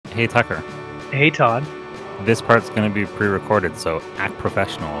Hey, Tucker. Hey, Todd. This part's going to be pre-recorded, so act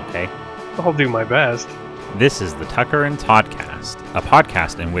professional, okay? I'll do my best. This is the Tucker and Toddcast, a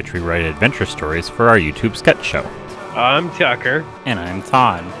podcast in which we write adventure stories for our YouTube sketch show. I'm Tucker. And I'm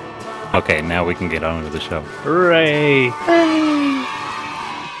Todd. Okay, now we can get on with the show. Hooray!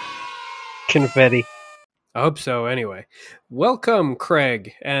 Confetti. I hope so, anyway. Welcome,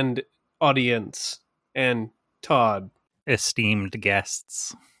 Craig, and audience, and Todd. Esteemed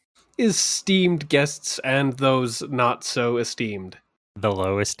guests. Esteemed guests and those not so esteemed. The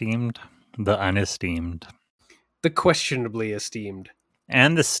low esteemed, the unesteemed. The questionably esteemed.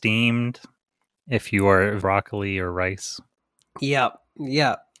 And the steamed, if you are broccoli or rice. Yeah.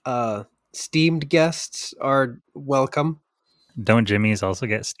 Steamed guests are welcome. Don't Jimmy's also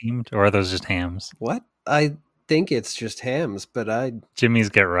get steamed? Or are those just hams? What? I think it's just hams, but Jimmy's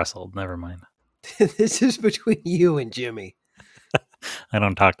get rustled, never mind. This is between you and Jimmy. I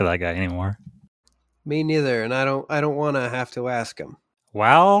don't talk to that guy anymore. Me neither, and I don't want to have to ask him.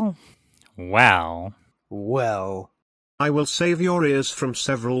 Well. I will save your ears from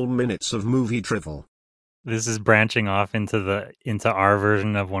several minutes of movie drivel. This is branching off into our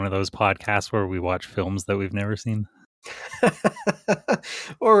version of one of those podcasts where we watch films that we've never seen.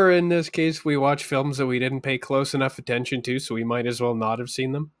 Or in this case, we watch films that we didn't pay close enough attention to, so we might as well not have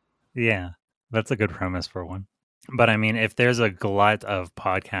seen them. Yeah, that's a good premise for one. But I mean, if there's a glut of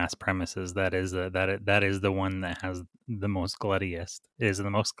podcast premises, that is the one that has the most gluttiest. Is it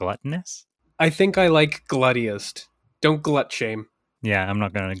the most gluttonous? I think I like gluttiest. Don't glut shame. Yeah, I'm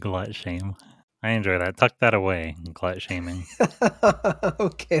not going to glut shame. I enjoy that. Tuck that away, glut shaming.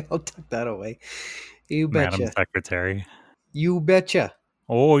 Okay, I'll tuck that away. You betcha. Madam Secretary. You betcha.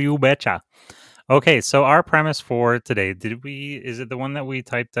 Oh, you betcha. Okay, so our premise for today, is it the one that we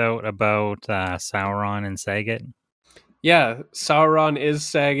typed out about Sauron and Saget? Yeah, Sauron is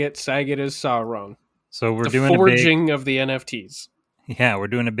Saget, Saget is Sauron. So we're the doing forging of the NFTs. Yeah, we're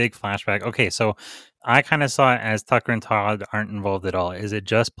doing a big flashback. Okay, so I kind of saw it as Tucker and Todd aren't involved at all. Is it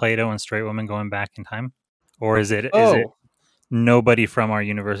just Plato and straight women going back in time? Or is it nobody from our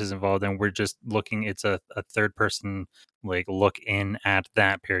universe is involved and we're just looking, it's a third person like look in at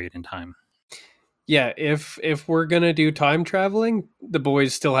that period in time? Yeah, if we're going to do time traveling, the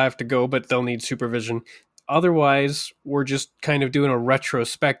boys still have to go, but they'll need supervision. Otherwise, we're just kind of doing a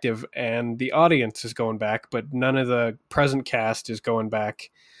retrospective and the audience is going back, but none of the present cast is going back.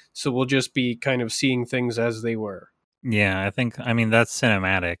 So we'll just be kind of seeing things as they were. Yeah, I mean, that's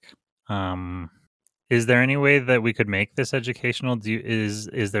cinematic. Is there any way that we could make this educational?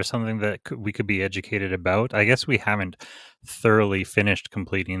 Is there something that we could be educated about? I guess we haven't thoroughly finished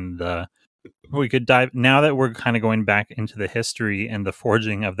completing we could dive, now that we're kind of going back into the history and the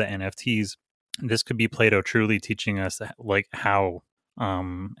forging of the NFTs, this could be Plato truly teaching us like how,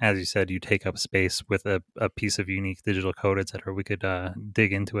 as you said, you take up space with a piece of unique digital code, etc. We could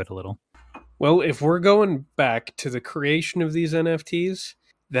dig into it a little. Well, if we're going back to the creation of these NFTs,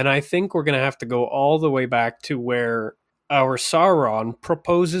 then I think we're going to have to go all the way back to where our Sauron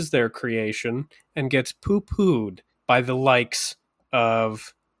proposes their creation and gets poo-pooed by the likes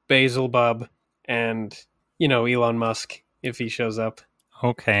of Beelzebub and, Elon Musk, if he shows up.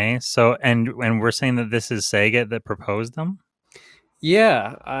 Okay, so and we're saying that this is Saget that proposed them?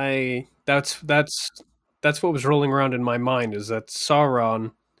 Yeah, that's what was rolling around in my mind, is that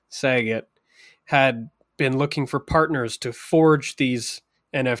Sauron, Saget, had been looking for partners to forge these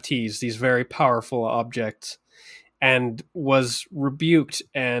NFTs, these very powerful objects, and was rebuked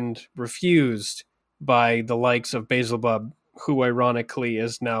and refused by the likes of Beelzebub, who ironically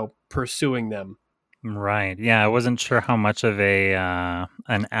is now pursuing them. Right. Yeah, I wasn't sure how much of an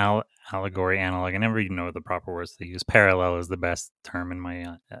allegory, analog. I never even know the proper words to use. Parallel is the best term in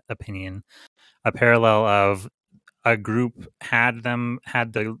my opinion. A parallel of a group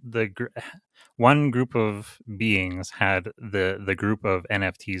one group of beings had the group of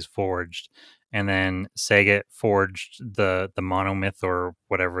NFTs forged, and then Saget forged the monomyth or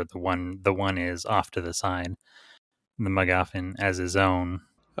whatever the one is off to the side, the MacGuffin, as his own.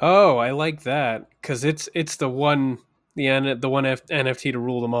 Oh, I like that, because it's the one NFT to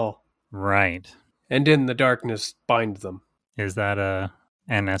rule them all. Right. And in the darkness bind them. Is that a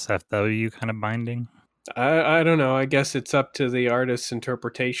NSFW kind of binding? I don't know. I guess it's up to the artist's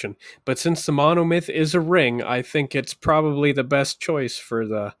interpretation. But since the monomyth is a ring, I think it's probably the best choice for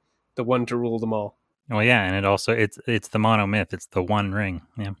the one to rule them all. Well, yeah, and it's the monomyth. It's the one ring.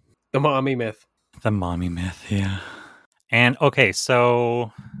 Yeah. The mommy myth. The mommy myth, yeah. And okay,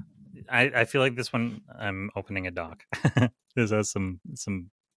 so I feel like this one, I'm opening a doc. This has some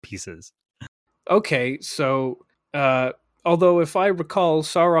pieces. Okay, so Although, if I recall,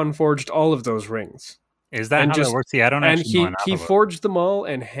 Sauron forged all of those rings. Is that And how that just works? See, I don't and actually know enough he about it. forged them all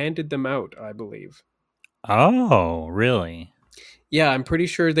and handed them out, I believe. Oh, really? Yeah, I'm pretty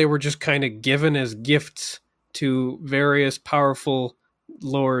sure they were just kind of given as gifts to various powerful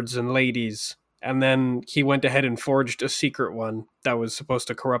lords and ladies, and then he went ahead and forged a secret one that was supposed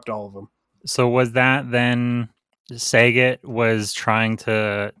to corrupt all of them. So was that then Saget was trying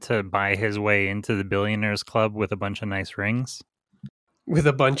to buy his way into the billionaires club with a bunch of nice rings? With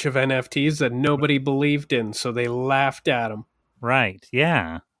a bunch of NFTs that nobody believed in, so they laughed at him. Right.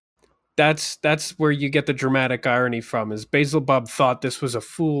 Yeah. That's where you get the dramatic irony from. Is Beelzebub thought this was a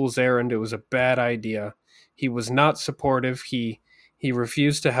fool's errand, it was a bad idea. He was not supportive, he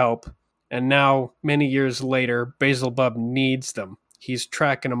refused to help, and now many years later Beelzebub needs them. He's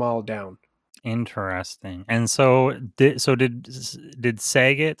tracking them all down. Interesting. And so did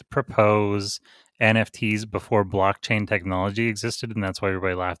Saget propose NFTs before blockchain technology existed, and that's why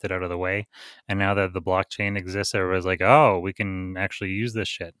everybody laughed it out of the way? And now that the blockchain exists, everybody's like, "Oh, we can actually use this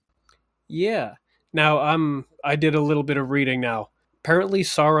shit." Yeah. Now I did a little bit of reading now. Apparently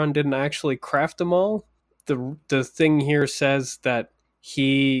Sauron didn't actually craft them all. The thing here says that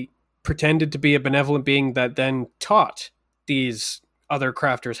he pretended to be a benevolent being that then taught these other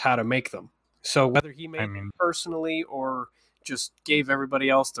crafters how to make them. So whether he made them personally or just gave everybody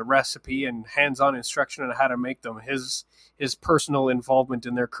else the recipe and hands-on instruction on how to make them, his personal involvement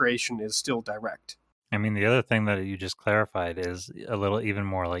in their creation is still direct. I mean, the other thing that you just clarified is a little even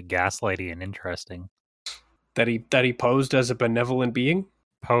more like gaslighty and interesting. That he posed as a benevolent being?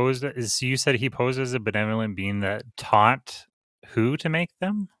 Posed is you said he posed as a benevolent being that taught who to make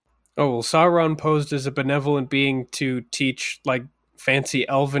them? Oh, well, Sauron posed as a benevolent being to teach like fancy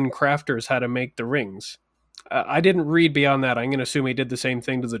elven crafters how to make the rings. I didn't read beyond that. I'm going to assume he did the same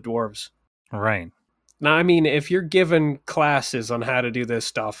thing to the dwarves. Right. Now, I mean, if you're given classes on how to do this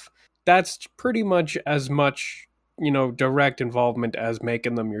stuff, that's pretty much as much, direct involvement as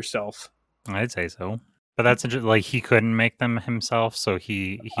making them yourself. I'd say so. But that's like he couldn't make them himself, so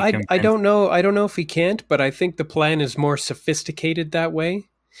he I don't know. I don't know if he can't, but I think the plan is more sophisticated that way.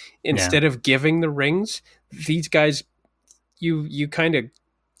 Instead of giving the rings, these guys, you kind of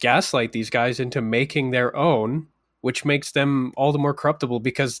gaslight these guys into making their own, which makes them all the more corruptible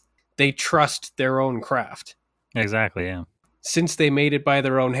because they trust their own craft. Exactly, yeah. Since they made it by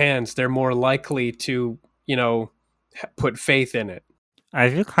their own hands, they're more likely to, put faith in it. I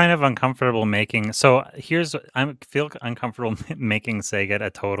feel kind of uncomfortable making. So I feel uncomfortable making Saget a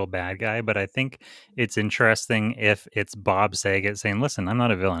total bad guy, but I think it's interesting if it's Bob Saget saying, "Listen, I'm not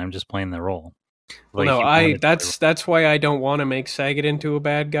a villain. I'm just playing the role." Like, no, that's why I don't want to make Saget into a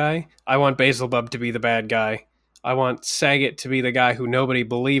bad guy. I want Beelzebub to be the bad guy. I want Saget to be the guy who nobody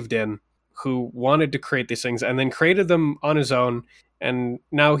believed in, who wanted to create these things and then created them on his own, and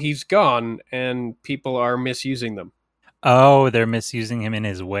now he's gone and people are misusing them. Oh, they're misusing him in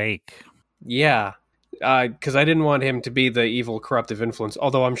his wake. Yeah, because I didn't want him to be the evil, corruptive influence,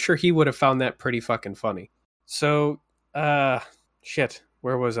 although I'm sure he would have found that pretty fucking funny. So, shit,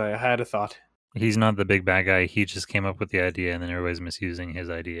 where was I? I had a thought. He's not the big bad guy. He just came up with the idea, and then everybody's misusing his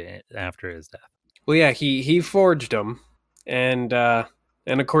idea after his death. Well, yeah, he forged them, and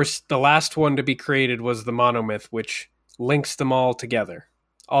of course, the last one to be created was the monomyth, which links them all together.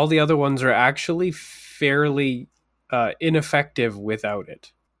 All the other ones are actually fairly ineffective without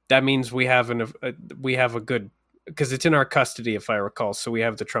it. That means we have a good, because it's in our custody, if I recall. So we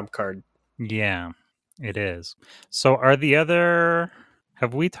have the trump card. Yeah, it is. So are the other?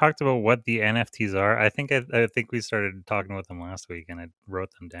 Have we talked about what the NFTs are? I think we started talking about them last week, and I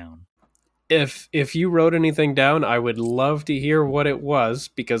wrote them down. If you wrote anything down, I would love to hear what it was,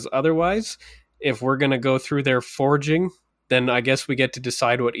 because otherwise, if we're going to go through their forging, then I guess we get to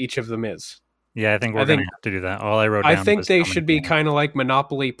decide what each of them is. Yeah, I think we're going to have to do that. All I wrote down I think they should be kind of like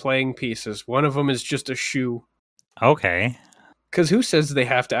Monopoly playing pieces. One of them is just a shoe. Okay. Because who says they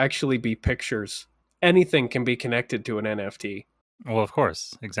have to actually be pictures? Anything can be connected to an NFT. Well, of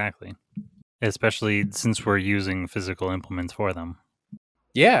course. Exactly. Especially since we're using physical implements for them.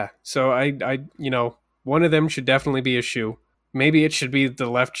 Yeah. So I one of them should definitely be a shoe. Maybe it should be the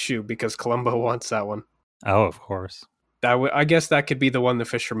left shoe because Columbo wants that one. Oh, of course. I guess that could be the one the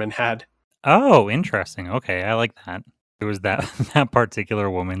fisherman had. Oh, interesting. Okay, I like that. It was that particular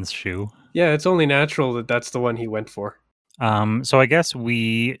woman's shoe. Yeah, it's only natural that that's the one he went for. So I guess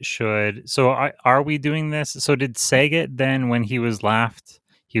we should. So are we doing this? So did Saget then, when he was laughed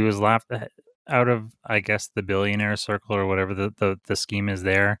out of, I guess, the billionaire circle or whatever the scheme is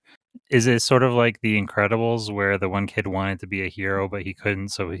there? Is it sort of like The Incredibles, where the one kid wanted to be a hero but he couldn't,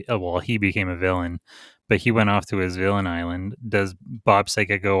 so he became a villain? but he went off to his villain island. Does Bob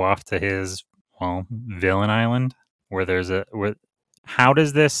Saget go off to his villain island where there's a where? How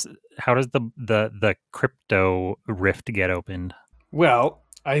does the crypto rift get opened? Well,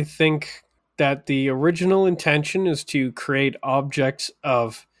 I think that the original intention is to create objects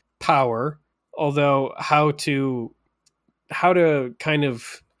of power, although how to kind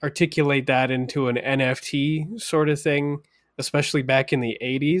of articulate that into an NFT sort of thing, especially back in the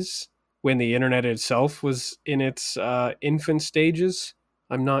 80s when the internet itself was in its infant stages,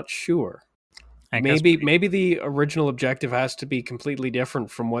 I'm not sure. Maybe the original objective has to be completely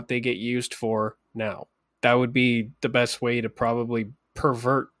different from what they get used for now. That would be the best way to probably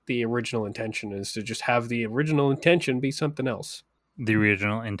pervert the original intention, is to just have the original intention be something else. The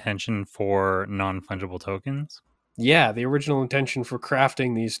original intention for non-fungible tokens? Yeah, the original intention for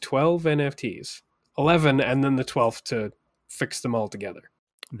crafting these 12 NFTs. 11 and then the 12th to fix them all together.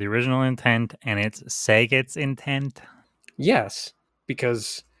 The original intent, and it's Saget's intent? Yes,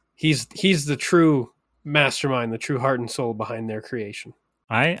 because he's the true mastermind, the true heart and soul behind their creation.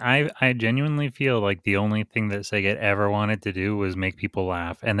 I genuinely feel like the only thing that Saget ever wanted to do was make people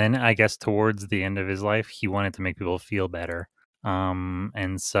laugh. And then I guess towards the end of his life, he wanted to make people feel better.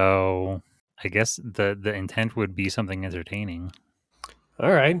 And so I guess the intent would be something entertaining.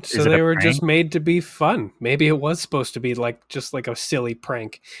 All right, so they were just made to be fun. Maybe it was supposed to be just like a silly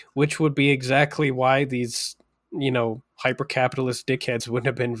prank, which would be exactly why these, hyper-capitalist dickheads wouldn't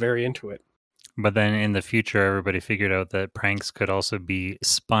have been very into it. But then in the future, everybody figured out that pranks could also be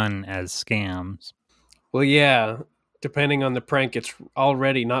spun as scams. Well, yeah, depending on the prank, it's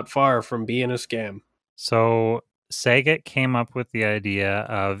already not far from being a scam. So Saget came up with the idea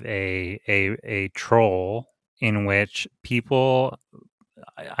of a troll in which people,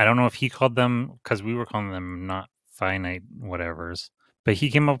 I don't know if he called them, because we were calling them not finite whatevers, but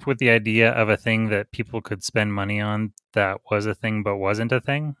he came up with the idea of a thing that people could spend money on that was a thing but wasn't a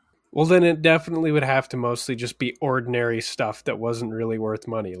thing. Well, then it definitely would have to mostly just be ordinary stuff that wasn't really worth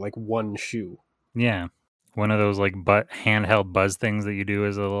money, like one shoe. Yeah. One of those handheld buzz things that you do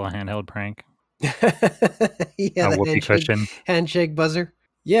as a little handheld prank. Yeah, a whoopee cushion. Handshake buzzer.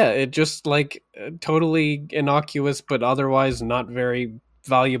 Yeah, it just totally innocuous, but otherwise not very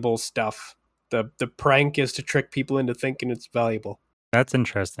valuable stuff. The prank is to trick people into thinking it's valuable. That's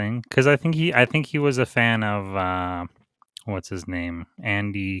interesting, because I think he was a fan of what's his name?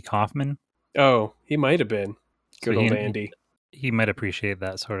 Andy Kaufman? Oh, he might have been. Good old Andy. He might appreciate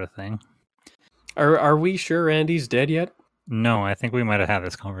that sort of thing. Are we sure Andy's dead yet? No, I think we might have had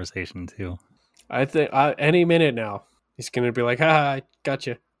this conversation too. I think any minute now, he's going to be like, I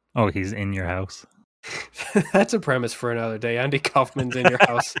gotcha. Oh, he's in your house? That's a premise for another day. Andy Kaufman's in your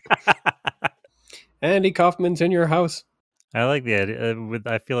house. Andy Kaufman's in your house. I like the idea.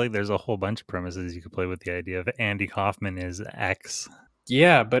 I feel like there's a whole bunch of premises you could play with the idea of Andy Kaufman is X.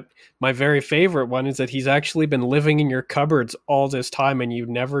 Yeah, but my very favorite one is that he's actually been living in your cupboards all this time and you've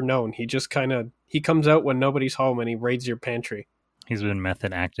never known. He just he comes out when nobody's home and he raids your pantry. He's been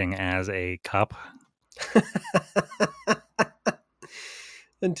method acting as a cup.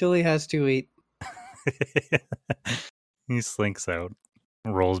 Until he has to eat. He slinks out,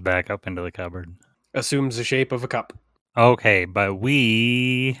 rolls back up into the cupboard. Assumes the shape of a cup. Okay, but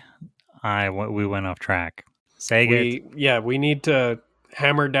we went off track. Saget. We need to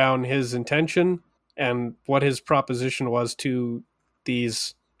hammer down his intention and what his proposition was to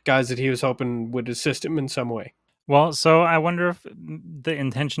these guys that he was hoping would assist him in some way. Well, so I wonder if the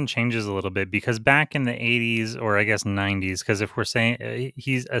intention changes a little bit, because back in the 80s, or I guess 90s, because if we're saying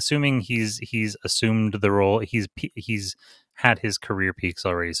he's assuming he's assumed the role, he's had his career peaks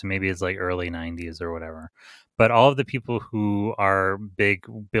already, so maybe it's like early 90s or whatever. But all of the people who are big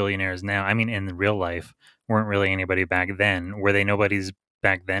billionaires now, I mean, in real life, weren't really anybody back then. Were they nobodies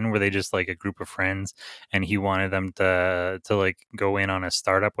back then? Were they just like a group of friends, and he wanted them to go in on a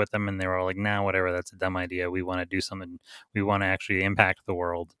startup with them, and they were all like, nah, whatever, that's a dumb idea. We want to do something. We want to actually impact the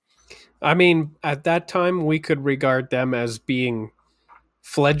world. I mean, at that time, we could regard them as being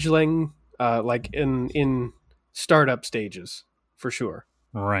fledgling, in startup stages, for sure.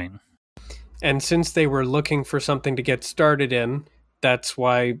 Right. And since they were looking for something to get started in, that's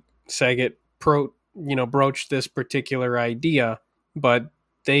why Saget broached this particular idea, but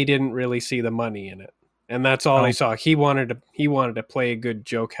they didn't really see the money in it. And that's all they saw. He wanted to play a good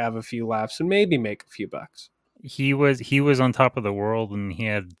joke, have a few laughs, and maybe make a few bucks. He was on top of the world, and he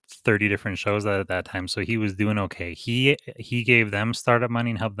had 30 different shows at that time, so he was doing okay. He gave them startup money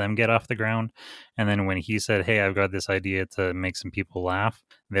and helped them get off the ground. And then when he said, hey, I've got this idea to make some people laugh,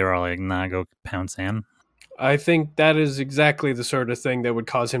 they were all like, nah, go pound sand. I think that is exactly the sort of thing that would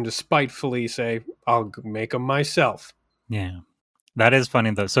cause him to spitefully say, I'll make them myself. Yeah. That is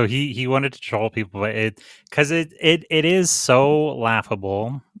funny though. So he wanted to troll people, but it is so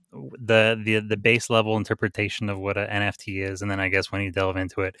laughable, the base level interpretation of what an NFT is, and then I guess when you delve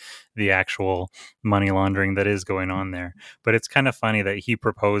into it, the actual money laundering that is going on there. But it's kind of funny that he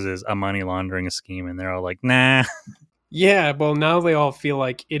proposes a money laundering scheme, and they're all like, "Nah." Yeah, well, now they all feel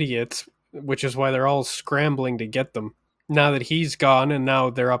like idiots, which is why they're all scrambling to get them. Now that he's gone, and now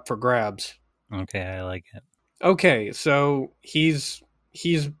they're up for grabs. Okay, I like it. Okay, so he's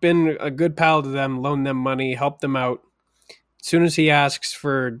been a good pal to them, loaned them money, helped them out. As soon as he asks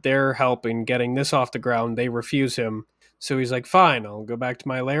for their help in getting this off the ground, they refuse him. So he's like, "Fine, I'll go back to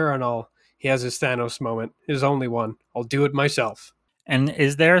my lair and I'll." He has his Thanos moment, his only one. "I'll do it myself." And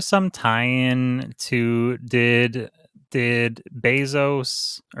is there some tie-in to did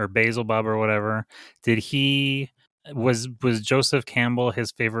Bezos or Basil Bob or whatever? Did he was Joseph Campbell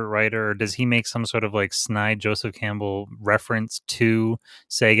his favorite writer, or does he make some sort of like snide Joseph Campbell reference to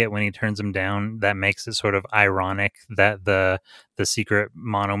Saget when he turns him down that makes it sort of ironic that the secret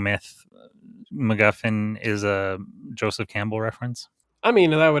monomyth MacGuffin is a Joseph Campbell reference? I mean,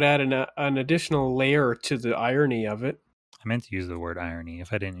 that would add an additional layer to the irony of it. I meant to use the word irony.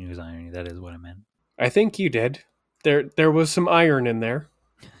 If I didn't use irony, that is what I meant. I think you did. There was some iron in there.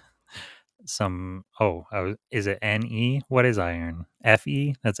 Is it NE? What is iron?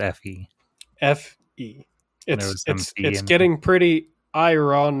 FE? That's FE. FE. It's in getting pretty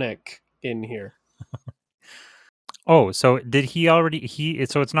ironic in here. Oh, so did he already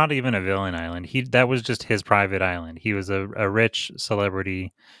so it's not even a villain island. That was just his private island. He was a rich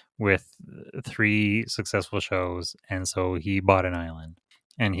celebrity with 3 successful shows, and so he bought an island.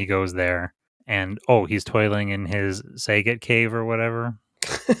 And he goes there and he's toiling in his Saget cave or whatever.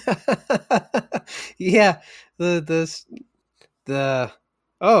 Yeah, oh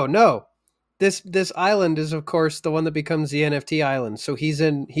no, this island is of course the one that becomes the NFT island. So he's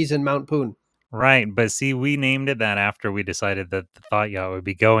in Mount Poon. Right, but see, we named it that after we decided that the Thought Yacht would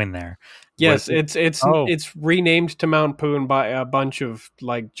be going there. Yes, it's renamed to Mount Poon by a bunch of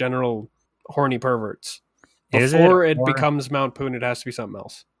like general horny perverts. Before it becomes Mount Poon, it has to be something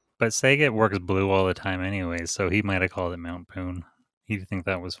else. But Saget works blue all the time anyway, so he might have called it Mount Poon. He'd think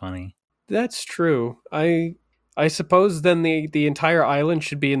that was funny. That's true. I suppose then the entire island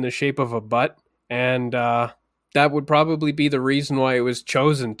should be in the shape of a butt, and that would probably be the reason why it was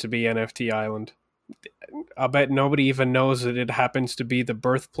chosen to be NFT Island. I bet nobody even knows that it happens to be the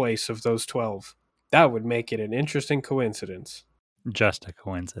birthplace of those 12. That would make it an interesting coincidence. Just a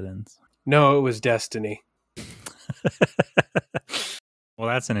coincidence. No, it was destiny. Well,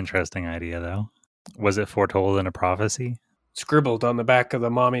 that's an interesting idea, though. Was it foretold in a prophecy? Scribbled on the back of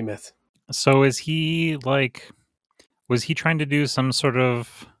the mommy myth. So was he trying to do some sort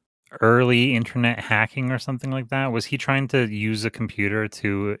of early internet hacking or something like that? Was he trying to use a computer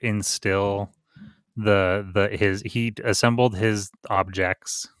to instill he assembled his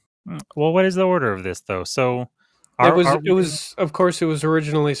objects? Well, what is the order of this though? So it was of course it was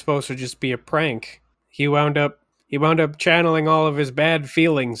originally supposed to just be a prank. He wound up channeling all of his bad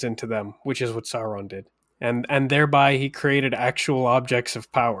feelings into them, which is what Sauron did. And thereby he created actual objects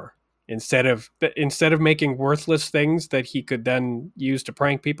of power. Instead of making worthless things that he could then use to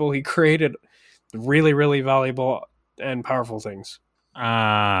prank people, he created really, really valuable and powerful things.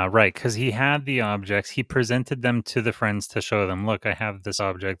 Right, because he had the objects. He presented them to the friends to show them, look, I have this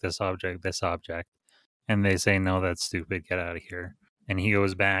object, this object, this object. And they say, no, that's stupid, get out of here. And he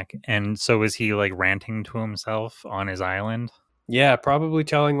goes back. And so is he like ranting to himself on his island? Yeah, probably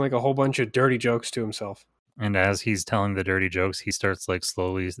telling like a whole bunch of dirty jokes to himself. And as he's telling the dirty jokes, he starts like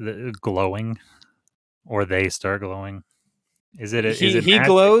slowly glowing, or they start glowing. He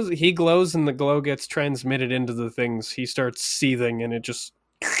glows? He glows, and the glow gets transmitted into the things. He starts seething, and it just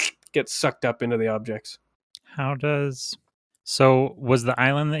gets sucked up into the objects. So was the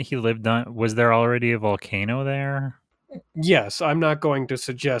island that he lived on? Was there already a volcano there? Yes, I'm not going to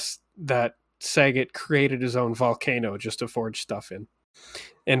suggest that Saget created his own volcano just to forge stuff in.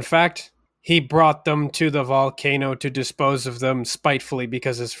 In fact, he brought them to the volcano to dispose of them spitefully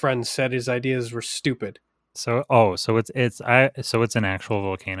because his friends said his ideas were stupid. So it's an actual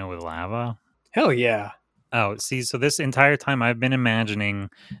volcano with lava? Hell yeah. Oh, see, so this entire time I've been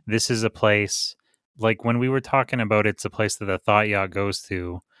imagining this is a place, like when we were talking about it's a place that the Thought Yacht goes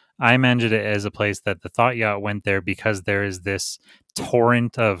to, I imagined it as a place that the Thought Yacht went there because there is this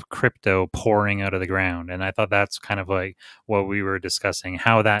torrent of crypto pouring out of the ground. And I thought that's kind of like what we were discussing,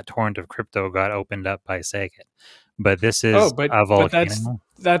 how that torrent of crypto got opened up by Saget. But this is a volcano. But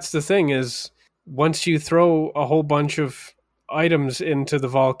that's the thing is once you throw a whole bunch of items into the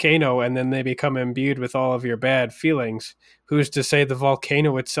volcano and then they become imbued with all of your bad feelings, who's to say the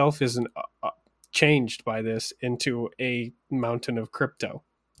volcano itself isn't changed by this into a mountain of crypto?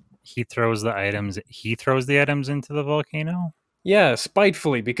 He throws the items. He throws the items into the volcano. Yeah,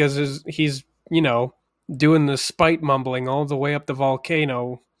 spitefully, because he's, doing the spite mumbling all the way up the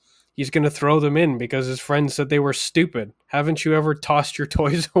volcano. He's going to throw them in because his friends said they were stupid. Haven't you ever tossed your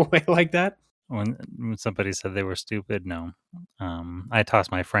toys away like that? When somebody said they were stupid, no. I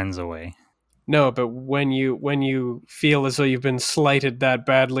toss my friends away. No, but when you feel as though you've been slighted that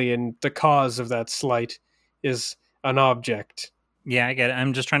badly and the cause of that slight is an object. Yeah, I get it.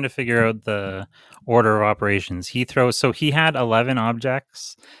 I'm just trying to figure out the order of operations. He had 11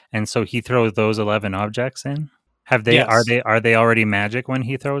 objects, and so he throws those 11 objects in. Yes. Are they already magic when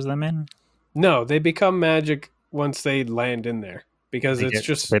he throws them in? No, they become magic once they land in there because They it's get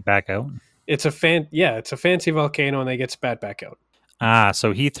just spit back out. it's a fancy volcano and they get spat back out. Ah,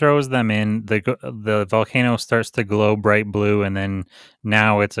 so he throws them in. The volcano starts to glow bright blue, and then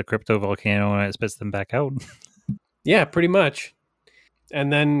now it's a crypto volcano, and it spits them back out. Yeah, pretty much.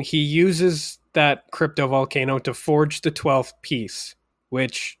 And then he uses that crypto volcano to forge the 12th piece,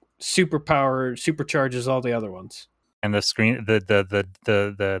 which supercharges all the other ones. And the screen,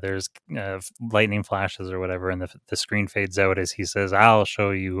 the there's lightning flashes or whatever, and the screen fades out as he says, "I'll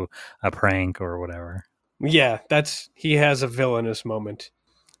show you a prank" or whatever. Yeah, he has a villainous moment.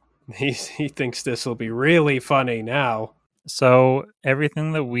 He thinks this will be really funny now. So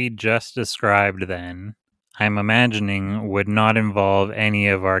everything that we just described, then I'm imagining would not involve any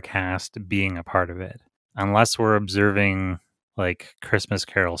of our cast being a part of it, unless we're observing like Christmas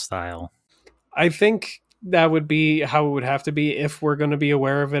Carol style. I think that would be how it would have to be if we're going to be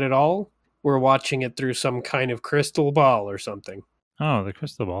aware of it at all. We're watching it through some kind of crystal ball or something. Oh, the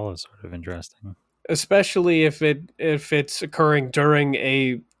crystal ball is sort of interesting. Especially if it's occurring during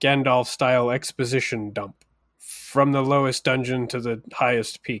a Gandalf style exposition dump from the lowest dungeon to the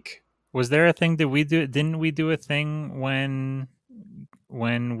highest peak. Was there a thing? Didn't we do a thing when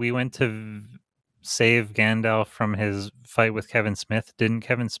we went to save Gandalf from his fight with Kevin Smith? Didn't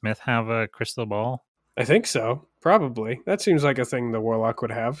Kevin Smith have a crystal ball? I think so. Probably. That seems like a thing the Warlock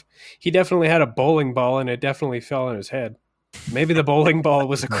would have. He definitely had a bowling ball and it definitely fell on his head. Maybe the bowling ball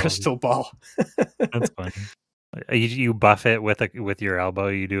was a crystal ball. That's funny. You buff it with your elbow.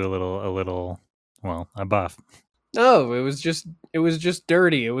 You do a buff. No, it was just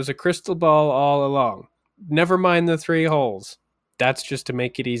dirty. It was a crystal ball all along. Never mind the 3 holes. That's just to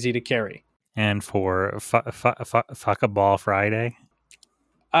make it easy to carry. And for fuck a ball Friday,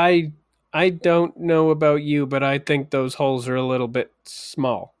 I don't know about you, but I think those holes are a little bit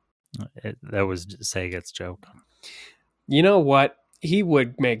small. That was Saget's joke. You know what? He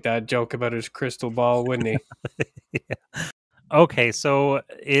would make that joke about his crystal ball, wouldn't he? Yeah. Okay, so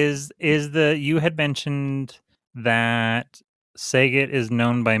you had mentioned that Saget is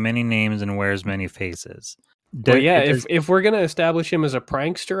known by many names and wears many faces. If we're going to establish him as a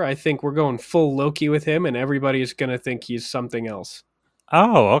prankster, I think we're going full Loki with him, and everybody's going to think he's something else.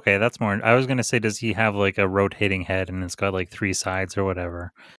 Oh, okay, that's more. I was going to say, does he have like a rotating head and it's got like 3 sides or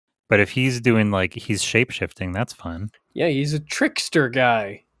whatever? But if he's doing he's shape-shifting, that's fun. Yeah, he's a trickster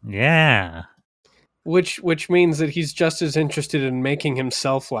guy. Yeah. Which means that he's just as interested in making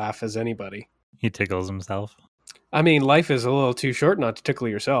himself laugh as anybody. He tickles himself. I mean, life is a little too short not to tickle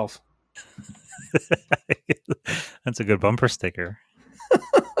yourself. That's a good bumper sticker.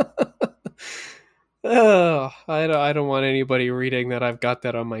 Oh, I don't want anybody reading that I've got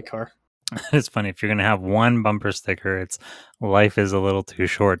that on my car. It's funny, if you're going to have one bumper sticker, it's life is a little too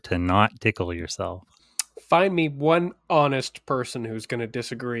short to not tickle yourself. Find me one honest person who's going to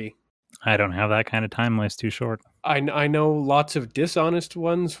disagree. I don't have that kind of time. Life's too short. I know lots of dishonest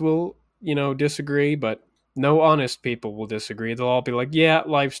ones will, disagree, but no honest people will disagree. They'll all be like, yeah,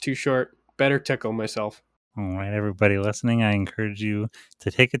 life's too short. Better tickle myself. All right, everybody listening, I encourage you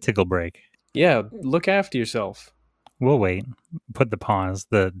to take a tickle break. Yeah, look after yourself. We'll wait. Put the pause.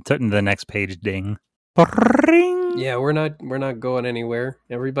 The next page ding. Yeah, we're not going anywhere.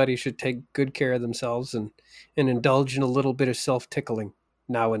 Everybody should take good care of themselves and indulge in a little bit of self-tickling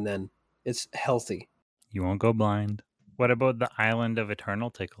now and then. It's healthy. You won't go blind. What about the island of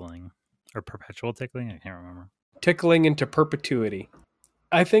eternal tickling? Or perpetual tickling? I can't remember. Tickling into perpetuity.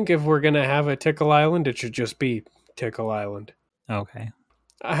 I think if we're going to have a Tickle Island, it should just be Tickle Island. Okay.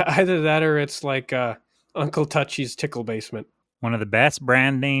 Either that or it's like Uncle Touchy's Tickle Basement. One of the best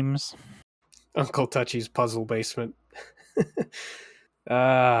brand names. Uncle Touchy's Puzzle Basement.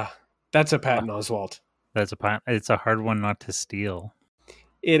 That's a Patton Oswalt. It's a hard one not to steal.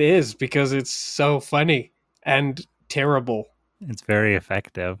 It is because it's so funny and terrible. It's very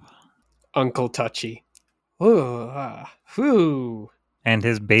effective. Uncle Touchy. Ooh, whew. And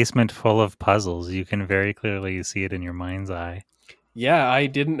his basement full of puzzles. You can very clearly see it in your mind's eye. Yeah, I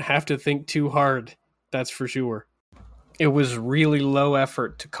didn't have to think too hard. That's for sure. It was really low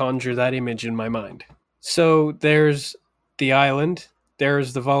effort to conjure that image in my mind. So there's the island.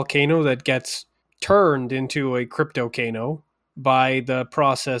 There's the volcano that gets turned into a cryptocano by the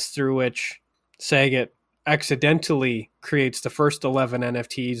process through which Saget accidentally creates the first 11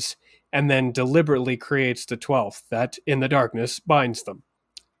 NFTs and then deliberately creates the 12th that, in the darkness, binds them.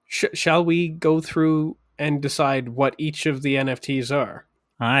 Shall we go through and decide what each of the NFTs are?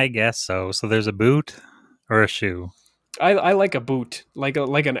 I guess so. So there's a boot or a shoe. I like a boot, like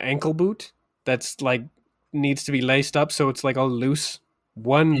an ankle boot that's like needs to be laced up, so it's like all loose.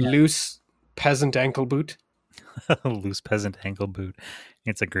 One loose peasant ankle boot. Loose peasant ankle boot.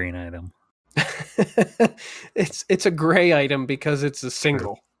 It's a green item. It's a gray item because it's a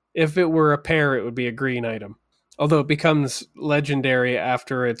single. If it were a pair, it would be a green item. Although it becomes legendary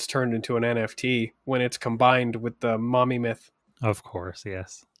after it's turned into an NFT when it's combined with the mommy myth. Of course,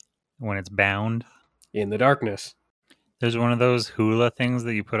 yes. When it's bound. In the darkness. There's one of those hula things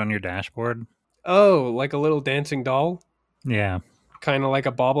that you put on your dashboard. Oh, like a little dancing doll? Yeah. Kind of like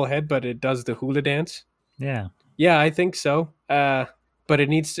a bobblehead, but it does the hula dance? Yeah. Yeah, I think so. But it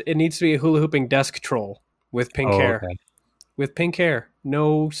needs to be a hula hooping desk troll with pink hair. Okay. With pink hair.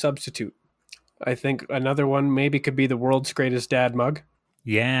 No substitute. I think another one maybe could be the world's greatest dad mug.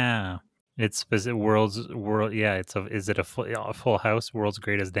 Yeah. It's is it is it a full house world's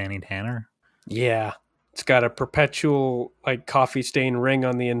greatest Danny Tanner? Yeah. It's got a perpetual like coffee stain ring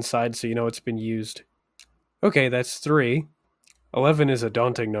on the inside, so you know it's been used. Okay, that's 3. 11 is a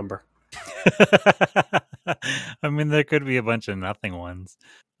daunting number. I mean, there could be a bunch of nothing ones.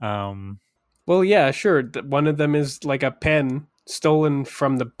 Well, yeah, sure. One of them is like a pen stolen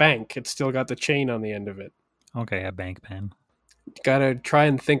from the bank. It's still got the chain on the end of it. Okay, a bank pen. Gotta try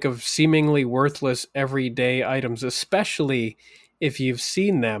and think of seemingly worthless everyday items, especially if you've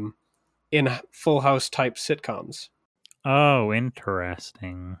seen them in Full House type sitcoms. Oh,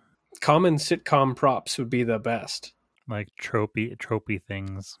 interesting. Common sitcom props would be the best. Like tropey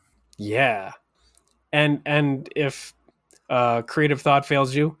things. Yeah. And if creative thought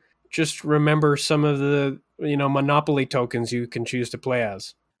fails you, just remember some of the Monopoly tokens you can choose to play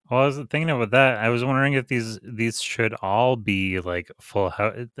as. Well, I was thinking about that. I was wondering if these should all be like full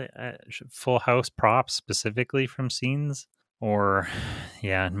house props specifically from scenes, or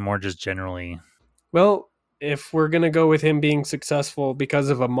yeah, more just generally. Well, if we're gonna go with him being successful because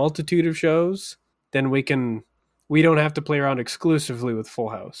of a multitude of shows, then we don't have to play around exclusively with Full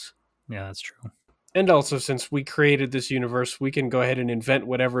House. Yeah, that's true. And also, since we created this universe, we can go ahead and invent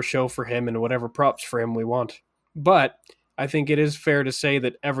whatever show for him and whatever props for him we want. But I think it is fair to say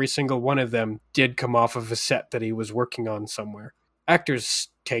that every single one of them did come off of a set that he was working on somewhere. Actors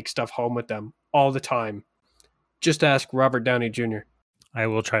take stuff home with them all the time. Just ask Robert Downey Jr. I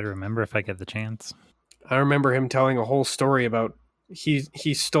will try to remember if I get the chance. I remember him telling a whole story about he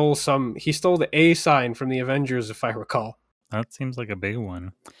stole the A sign from the Avengers, if I recall. That seems like a big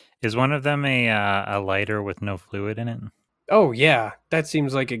one. Is one of them a lighter with no fluid in it? Oh yeah, that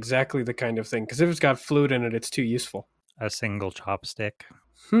seems like exactly the kind of thing. Because if it's got fluid in it, it's too useful. A single chopstick.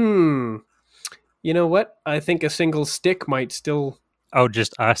 You know what? I think a single stick might still. Oh,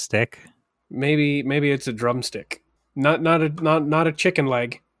 just a stick. Maybe it's a drumstick. Not a chicken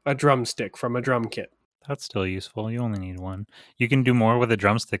leg. A drumstick from a drum kit. That's still useful. You only need one. You can do more with a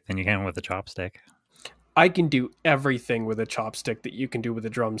drumstick than you can with a chopstick. I can do everything with a chopstick that you can do with a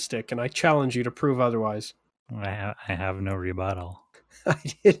drumstick, and I challenge you to prove otherwise. I have no rebuttal. I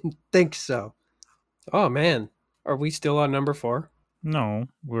didn't think so. Oh man, are we still on number 4? No,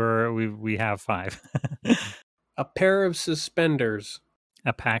 we have 5. A pair of suspenders.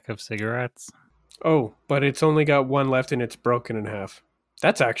 A pack of cigarettes. Oh, but it's only got one left and it's broken in half.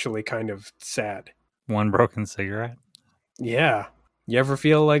 That's actually kind of sad. One broken cigarette? Yeah. You ever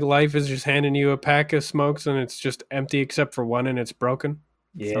feel like life is just handing you a pack of smokes and it's just empty except for one and it's broken?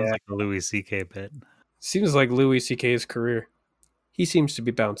 Yeah. Sounds like a Louis C.K. bit. Seems like Louis C.K.'s career. He seems to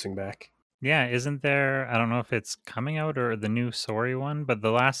be bouncing back. Yeah, isn't there, I don't know if it's coming out or the new Sorry one, but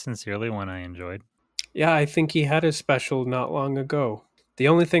the last Sincerely one I enjoyed. Yeah, I think he had a special not long ago. The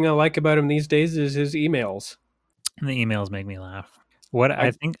only thing I like about him these days is his emails. And the emails make me laugh.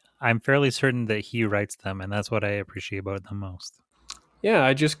 I think I'm fairly certain that he writes them, and that's what I appreciate about them most. Yeah,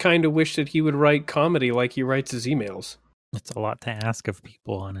 I just kind of wish that he would write comedy like he writes his emails. It's a lot to ask of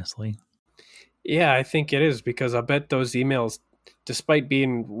people, honestly. Yeah, I think it is, because I bet those emails despite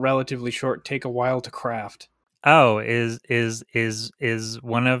being relatively short, take a while to craft. Oh, is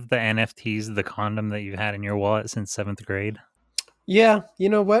one of the NFTs the condom that you've had in your wallet since 7th grade? Yeah, you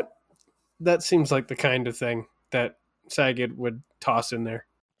know what? That seems like the kind of thing that Saget would toss in there.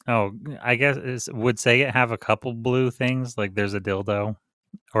 Oh, I guess would Saget have a couple blue things? Like there's a dildo,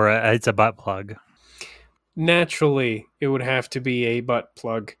 or it's a butt plug. Naturally, it would have to be a butt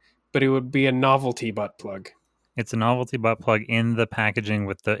plug, but it would be a novelty butt plug. It's a novelty butt plug in the packaging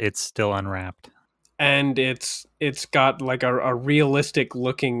with it's still unwrapped. And it's got like a realistic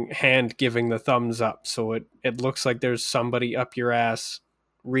looking hand giving the thumbs up, so it looks like there's somebody up your ass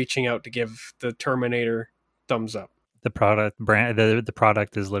reaching out to give the Terminator thumbs up. The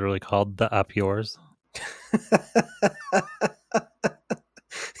product is literally called the Up Yours.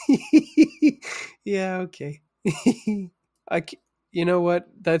 Yeah, okay. You know what?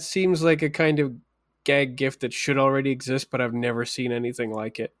 That seems like a kind of gag gift that should already exist, but I've never seen anything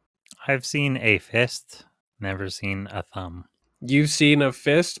like it. I've seen a fist, never seen a thumb. You've seen a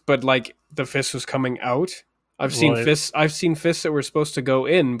fist, but like the fist was coming out. I've seen fists that were supposed to go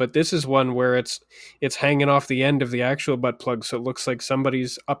in, but this is one where it's hanging off the end of the actual butt plug, so it looks like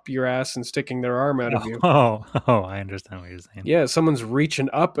somebody's up your ass and sticking their arm out of you. Oh, I understand what you're saying. Yeah, someone's reaching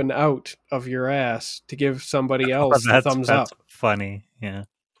up and out of your ass to give somebody else the thumbs up. That's funny, yeah.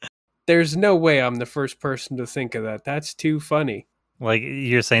 There's no way I'm the first person to think of that. That's too funny. Like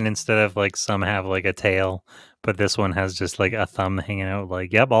you're saying, instead of like some have like a tail, but this one has just like a thumb hanging out.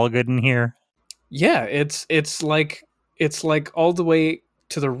 Like, yep, all good in here. Yeah, it's like all the way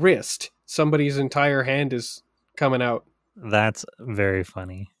to the wrist. Somebody's entire hand is coming out. That's very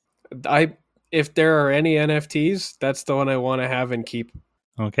funny. If there are any NFTs, that's the one I want to have and keep.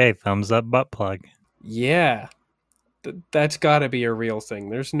 Okay, thumbs up butt plug. Yeah, that's got to be a real thing.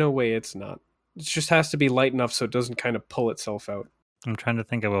 There's no way it's not. It just has to be light enough so it doesn't kind of pull itself out. I'm trying to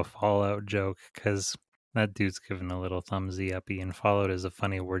think of a Fallout joke because that dude's giving a little thumbsy uppy, and Fallout is a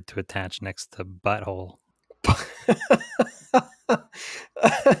funny word to attach next to butthole.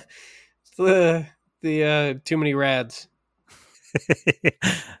 the too many rads.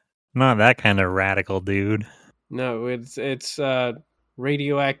 Not that kind of radical, dude. No, it's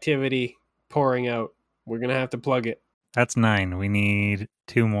radioactivity pouring out. We're gonna have to plug it. That's 9. We need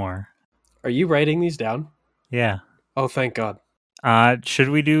 2 more. Are you writing these down? Yeah. Oh, thank God. Should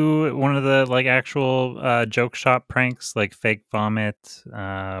we do one of the like actual joke shop pranks, like fake vomit,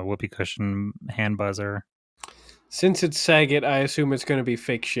 whoopee cushion hand buzzer? Since it's Saget, I assume it's going to be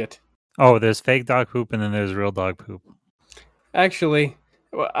fake shit. Oh, there's fake dog poop and then there's real dog poop. Actually,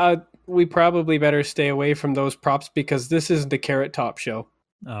 we probably better stay away from those props because this is the Carrot Top show.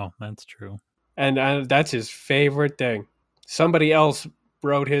 Oh, that's true. And that's his favorite thing. Somebody else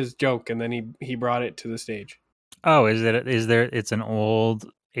wrote his joke and then he brought it to the stage. Oh, it's an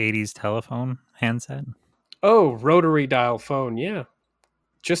old 80s telephone handset? Oh, rotary dial phone, yeah.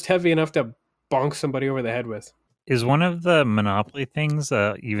 Just heavy enough to bonk somebody over the head with. Is one of the Monopoly things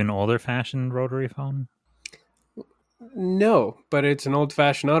even older fashioned rotary phone? No, but it's an old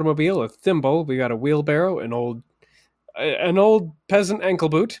fashioned automobile, a thimble, we got a wheelbarrow, an old peasant ankle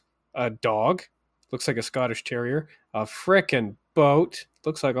boot, a dog, looks like a Scottish Terrier, a frickin' boat,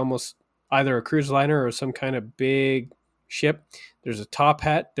 looks like almost either a cruise liner or some kind of big ship. There's a top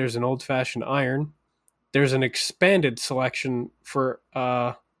hat. There's an old-fashioned iron. There's an expanded selection for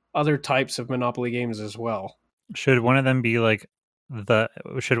other types of Monopoly games as well. Should one of them be the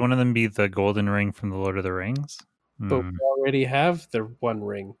golden ring from the Lord of the Rings? But we already have the one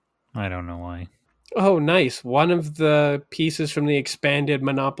ring. I don't know why. Oh, nice. One of the pieces from the expanded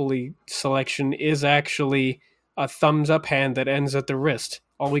Monopoly selection is actually a thumbs-up hand that ends at the wrist.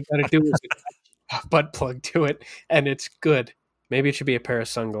 All we got to do is attach a butt plug to it, and it's good. Maybe it should be a pair of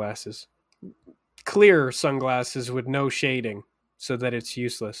sunglasses. Clear sunglasses with no shading, so that it's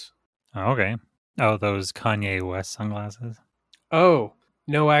useless. Oh, okay. Oh, those Kanye West sunglasses? Oh,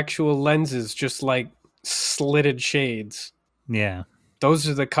 no actual lenses, just like slitted shades. Yeah. Those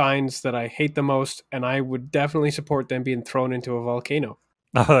are the kinds that I hate the most, and I would definitely support them being thrown into a volcano.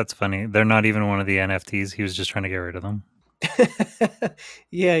 Oh, that's funny. They're not even one of the NFTs. He was just trying to get rid of them.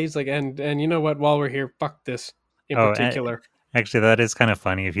 Yeah, he's like, and you know what? While we're here, fuck this in particular. Actually, that is kind of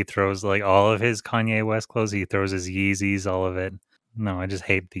funny. If he throws like all of his Kanye West clothes, he throws his Yeezys, all of it. No, I just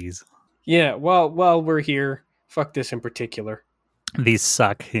hate these. Yeah, while we're here, fuck this in particular. These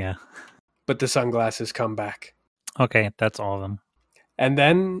suck, yeah. But the sunglasses come back. Okay, that's all of them. And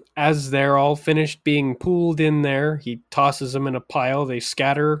then, as they're all finished being pooled in there, he tosses them in a pile. They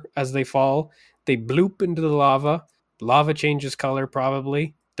scatter as they fall. They bloop into the lava. Lava changes color,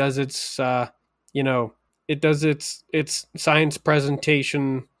 probably. Does its it does its science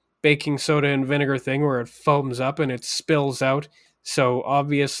presentation baking soda and vinegar thing where it foams up and it spills out. So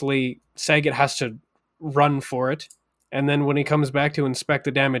obviously Saget has to run for it. And then when he comes back to inspect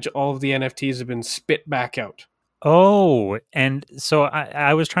the damage, all of the NFTs have been spit back out. Oh, and so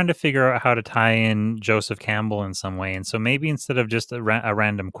I was trying to figure out how to tie in Joseph Campbell in some way. And so maybe instead of just a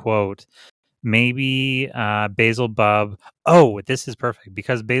random quote, maybe Basil Bub. Oh, this is perfect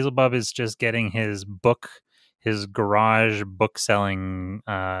because Basil Bub is just getting his garage book selling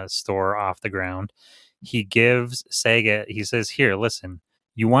store off the ground. He gives Saget, he says, "Here, listen,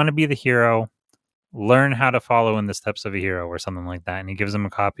 you want to be the hero, learn how to follow in the steps of a hero," or something like that. And he gives him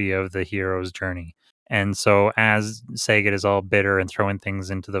a copy of The Hero's Journey. And so as Saget is all bitter and throwing things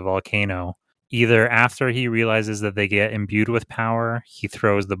into the volcano, either after he realizes that they get imbued with power, he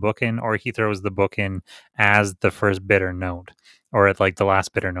throws the book in, or he throws the book in as the first bitter note, or at like the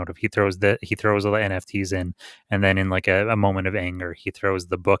last bitter note. If he throws all the NFTs in, and then in like a moment of anger, he throws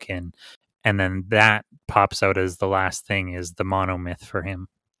the book in, and then that pops out as the last thing is the monomyth for him.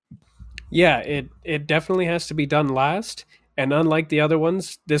 Yeah, it definitely has to be done last. And unlike the other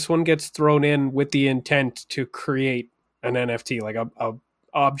ones, this one gets thrown in with the intent to create an NFT, like a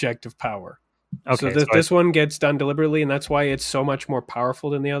object of power. Okay, So this one gets done deliberately, and that's why it's so much more powerful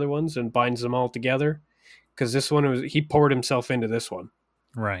than the other ones and binds them all together. Because this one he poured himself into this one.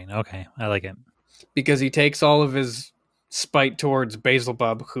 Right. Okay, I like it. Because he takes all of his spite towards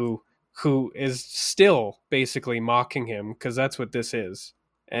Basilbub, who is still basically mocking him, because that's what this is.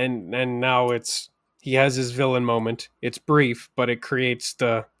 And now he has his villain moment. It's brief, but it creates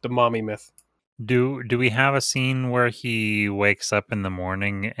the mommy myth. Do we have a scene where he wakes up in the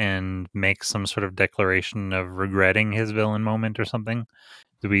morning and makes some sort of declaration of regretting his villain moment or something?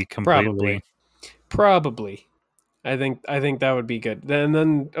 Do we completely? Probably. I think that would be good. And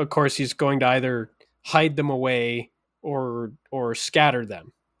then of course he's going to either hide them away or scatter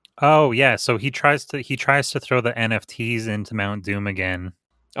them. Oh yeah, so he tries to throw the NFTs into Mount Doom again.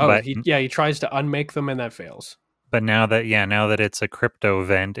 Oh, but he tries to unmake them and that fails. But now that it's a crypto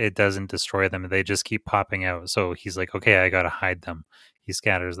event, it doesn't destroy them. They just keep popping out. So he's like, okay, I gotta hide them. He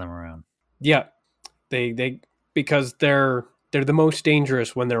scatters them around. Yeah, they because they're the most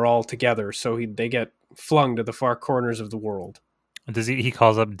dangerous when they're all together. So they get flung to the far corners of the world. Does he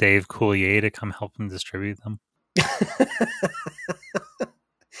calls up Dave Coulier to come help him distribute them?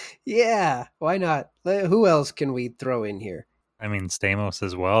 Yeah, why not? Who else can we throw in here? I mean, Stamos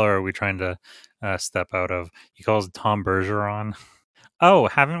as well, or are we trying to step out of... He calls Tom Bergeron. Oh,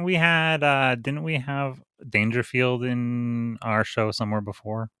 haven't we had... didn't we have Dangerfield in our show somewhere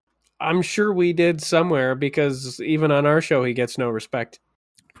before? I'm sure we did somewhere, because even on our show, he gets no respect.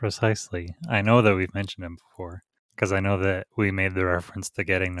 Precisely. I know that we've mentioned him before, because I know that we made the reference to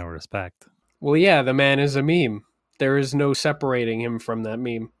getting no respect. Well, yeah, the man is a meme. There is no separating him from that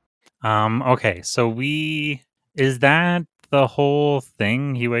meme. Okay, so is that the whole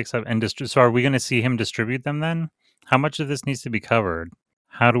thing? He wakes up and so are we going to see him distribute them then? How much of this needs to be covered?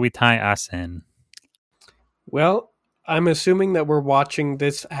 How do we tie us in? Well, I'm assuming that we're watching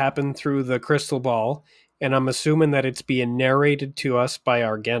this happen through the crystal ball, and I'm assuming that it's being narrated to us by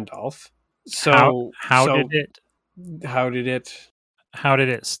our Gandalf. So how did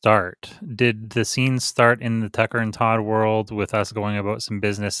it start? Did the scene start in the Tucker and Todd world with us going about some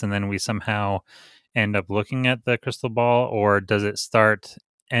business, and then we somehow end up looking at the crystal ball, or does it start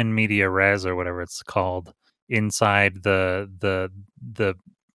en media res or whatever it's called inside the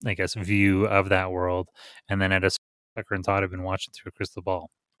I guess view of that world, and then Tucker and Todd have been watching through a crystal ball?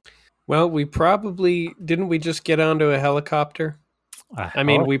 Well, we probably didn't. We just get onto a helicopter.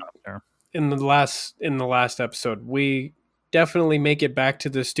 We in the last episode we definitely make it back to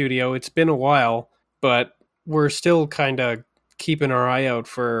the studio. It's been a while, but we're still kind of keeping our eye out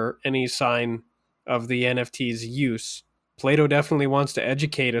for any sign of the NFT's use. Plato definitely wants to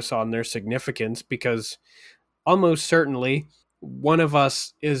educate us on their significance, because almost certainly one of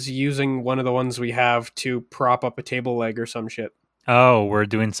us is using one of the ones we have to prop up a table leg or some shit. Oh, we're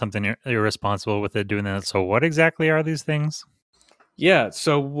doing something irresponsible with it, doing that. So what exactly are these things? Yeah,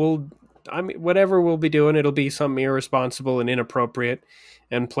 so whatever we'll be doing, it'll be something irresponsible and inappropriate.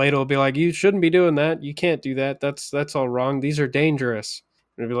 And Plato will be like, you shouldn't be doing that. You can't do that. That's all wrong. These are dangerous.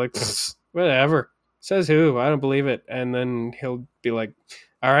 And he'll be like, whatever. Says who? I don't believe it. And then he'll be like,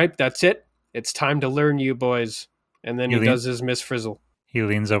 all right, that's it. It's time to learn, you boys. And then he does his Miss Frizzle. He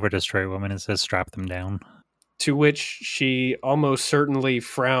leans over to Straight Woman and says, strap them down. To which she almost certainly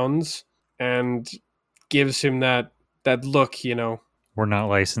frowns and gives him that look, We're not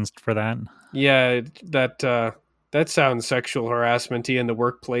licensed for that. Yeah, that sounds sexual harassment-y in the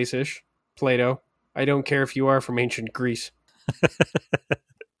workplace-ish, Plato. I don't care if you are from ancient Greece.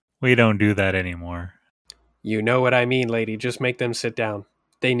 We don't do that anymore. You know what I mean, lady. Just make them sit down.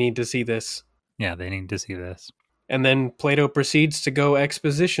 They need to see this. Yeah, they need to see this. And then Plato proceeds to go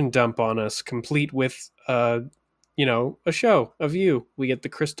exposition dump on us, complete with, a show, a view. We get the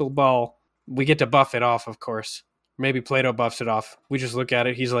crystal ball. We get to buff it off, of course. Maybe Plato buffs it off. We just look at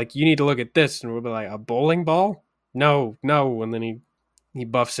it. He's like, you need to look at this. And we'll be like, a bowling ball? No. And then he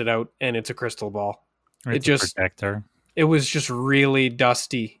buffs it out, and it's a crystal ball. It's a protector. It was just really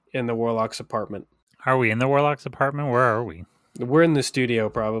dusty in the Warlock's apartment. Are we in the Warlock's apartment? Where are we? We're in the studio,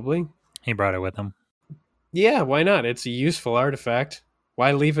 probably. He brought it with him. Yeah, why not? It's a useful artifact.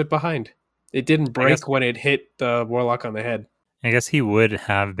 Why leave it behind? It didn't break when it hit the Warlock on the head. I guess he would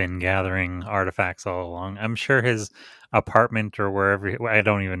have been gathering artifacts all along. I'm sure his apartment or wherever, I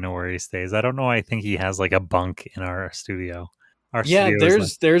don't even know where he stays. I don't know. I think he has like a bunk in our studio.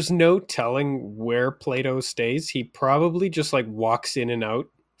 There's no telling where Plato stays. He probably just like walks in and out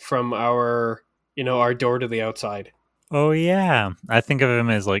from our door to the outside. Oh yeah, I think of him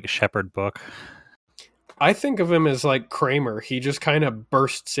as like Shepherd Book. I think of him as like Kramer. He just kind of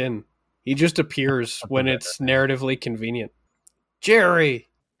bursts in. He just appears when it's narratively convenient. Jerry!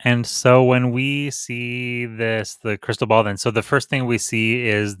 And so when we see the crystal ball, then, so the first thing we see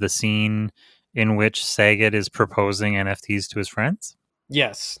is the scene in which Saget is proposing NFTs to his friends?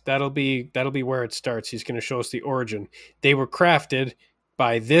 Yes, that'll be where it starts. He's going to show us the origin. They were crafted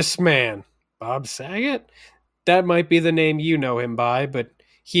by this man, Bob Saget. That might be the name you know him by, but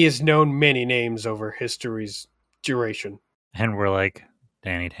he has known many names over history's duration. And we're like,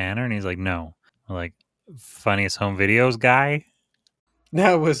 Danny Tanner? And he's like, no. We're like, Funniest Home Videos guy?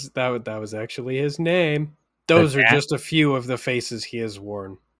 That was actually his name. Those are just a few of the faces he has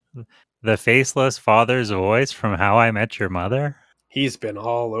worn. The faceless father's voice from How I Met Your Mother? He's been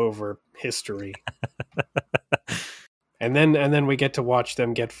all over history. and then we get to watch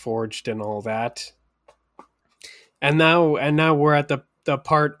them get forged and all that. And now we're at the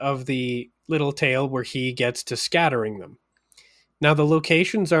part of the little tale where he gets to scattering them. Now the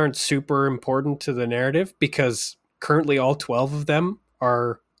locations aren't super important to the narrative because currently all 12 of them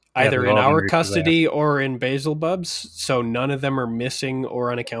are either in our custody or in Beelzebub's, so none of them are missing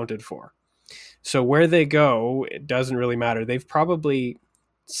or unaccounted for. So where they go, it doesn't really matter. They've probably,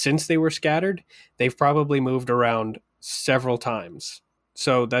 since they were scattered, they've probably moved around several times.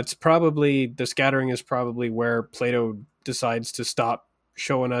 So that's probably, the scattering is probably where Plato decides to stop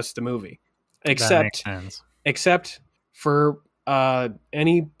showing us the movie. Except for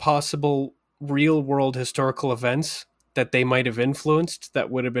any possible real world historical events that they might have influenced that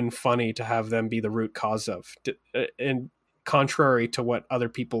would have been funny to have them be the root cause of, and contrary to what other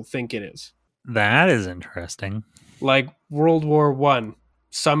people think it is. That is interesting. Like World War I,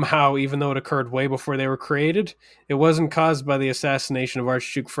 somehow, even though it occurred way before they were created, it wasn't caused by the assassination of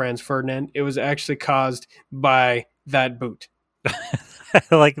Archduke Franz Ferdinand. It was actually caused by that boot.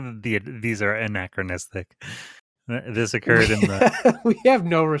 Like these are anachronistic. This occurred in the... We have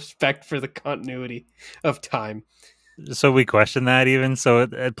no respect for the continuity of time. So we question that even. So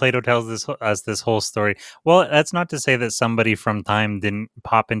Plato tells us this whole story. Well, that's not to say that somebody from time didn't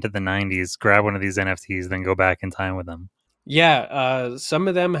pop into the 90s, grab one of these NFTs, then go back in time with them. Yeah, some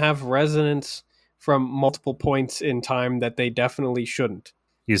of them have resonance from multiple points in time that they definitely shouldn't.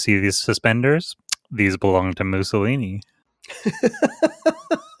 You see these suspenders? These belong to Mussolini.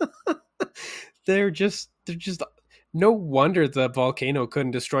 They're just no wonder the volcano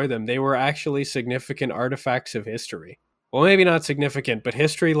couldn't destroy them. They were actually significant artifacts of history. Well, maybe not significant, but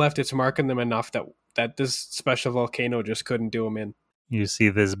history left its mark on them enough that this special volcano just couldn't do them in. You see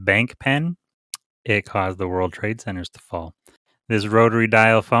this bank pen? It caused the World Trade Centers to fall. This rotary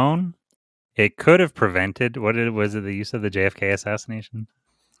dial phone? It could have prevented, was it the use of the JFK assassination?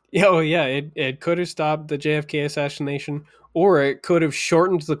 Yeah, it could have stopped the JFK assassination, or it could have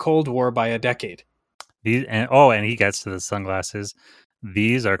shortened the Cold War by a decade. And he gets to the sunglasses.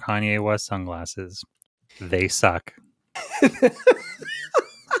 These are Kanye West sunglasses. They suck.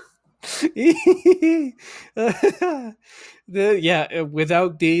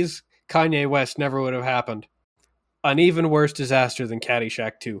 Without these, Kanye West never would have happened. An even worse disaster than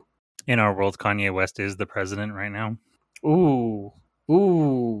Caddyshack 2. In our world, Kanye West is the president right now. Ooh.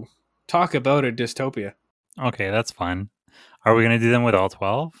 Talk about a dystopia. Okay, that's fun. Are we going to do them with all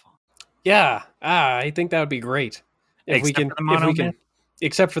 12? Yeah, I think that would be great. Except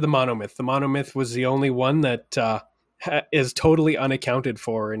for the monomyth. The monomyth was the only one that is totally unaccounted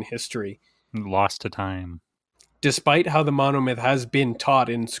for in history. Lost to time. Despite how the monomyth has been taught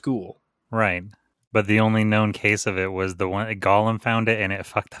in school. Right. But the only known case of it was the one Gollum found it, and it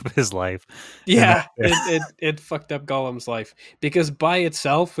fucked up his life. Yeah, it fucked up Gollum's life because by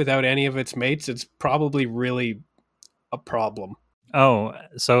itself, without any of its mates, it's probably really a problem. Oh,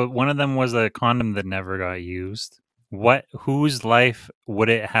 so one of them was a condom that never got used. Whose life would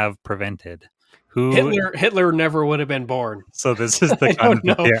it have prevented? Who? Hitler never would have been born. So this is I the don't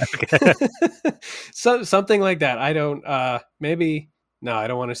condom. know. Yeah, okay. Something like that. I don't. Maybe no. I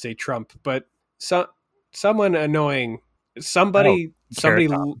don't want to say Trump, but someone annoying. Somebody. Carrot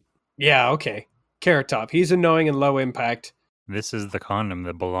Top. Yeah. Okay. Carrot Top. He's annoying and low impact. This is the condom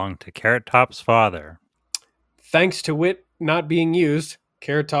that belonged to Carrot Top's father. Thanks to it not being used,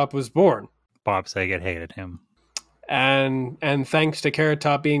 Carrot Top was born. Bob Saget hated him. And thanks to Carrot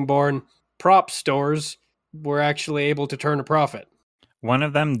Top being born, prop stores were actually able to turn a profit. One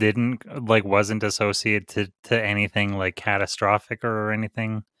of them wasn't associated to anything like catastrophic or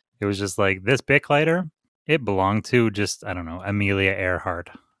anything. It was just like this Bic lighter. It belonged to just, I don't know, Amelia Earhart,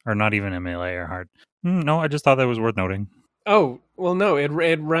 or not even Amelia Earhart. No, I just thought that was worth noting. Oh well, no, it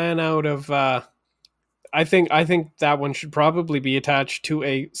ran out of. I think that one should probably be attached to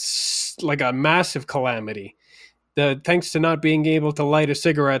a massive calamity. Thanks to not being able to light a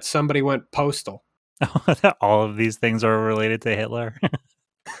cigarette, somebody went postal. All of these things are related to Hitler.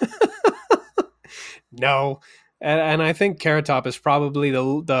 No, and I think Carrot Top is probably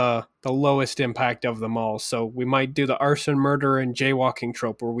the lowest impact of them all. So we might do the arson, murder, and jaywalking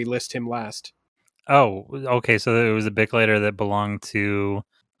trope where we list him last. Oh, okay. So it was a Bic lighter that belonged to,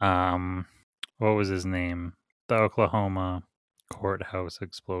 what was his name? The Oklahoma courthouse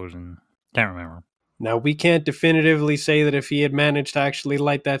explosion. Can't remember. Now, we can't definitively say that if he had managed to actually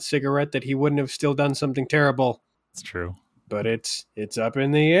light that cigarette that he wouldn't have still done something terrible. It's true. But it's up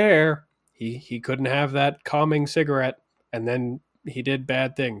in the air. He couldn't have that calming cigarette, and then he did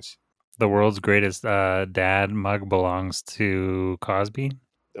bad things. The world's greatest dad mug belongs to Cosby.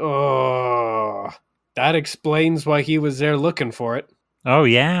 Oh, that explains why he was there looking for it. Oh,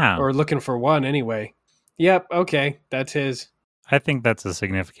 yeah. Or looking for one, anyway. Yep, okay, that's his. I think that's a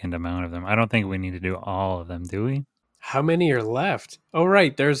significant amount of them. I don't think we need to do all of them, do we? How many are left? Oh,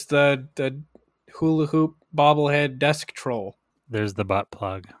 right, there's the hula hoop bobblehead desk troll. There's the butt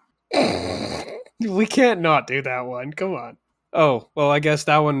plug. We can't not do that one. Come on. Oh, well, I guess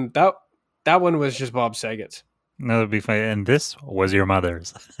that one was just Bob Saget's. No, that'd be fine. And this was your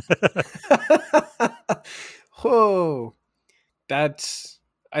mother's. Whoa. That's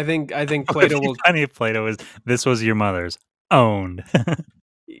I think Plato will funny if Plato is this was your mother's owned.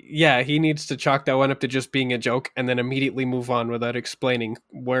 Yeah, he needs to chalk that one up to just being a joke and then immediately move on without explaining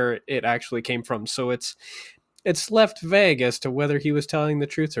where it actually came from. So it's left vague as to whether he was telling the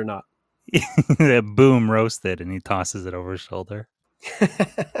truth or not. Boom, roasted, and he tosses it over his shoulder.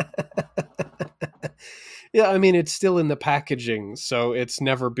 Yeah, I mean, it's still in the packaging, so it's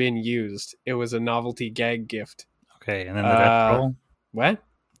never been used. It was a novelty gag gift. Okay, and then the desk troll. What?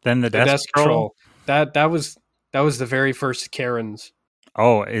 Then the desk troll. That was the very first Karen's.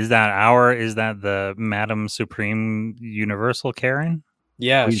 Oh, is that the Madam Supreme Universal Karen?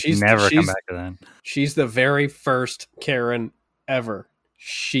 Yeah, she's never come back to that. She's the very first Karen ever.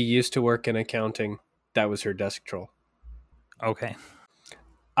 She used to work in accounting. That was her desk troll. Okay.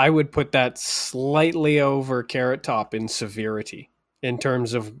 I would put that slightly over Carrot Top in severity in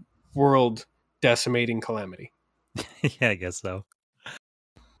terms of world decimating calamity. Yeah, I guess so.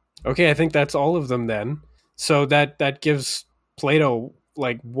 Okay, I think that's all of them then. So that gives Plato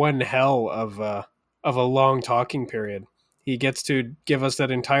like one hell of a long talking period. He gets to give us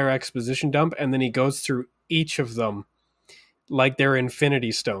that entire exposition dump, and then he goes through each of them like they're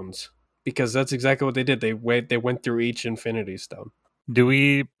Infinity Stones, because that's exactly what they did. They went through each Infinity Stone. Do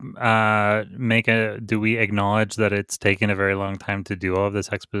we acknowledge that it's taken a very long time to do all of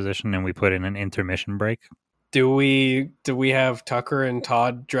this exposition, and we put in an intermission break? Do we have Tucker and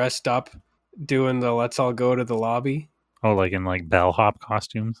Todd dressed up doing the "Let's all go to the lobby"? Oh, like in bellhop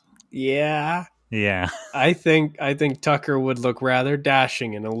costumes? Yeah. Yeah. I think Tucker would look rather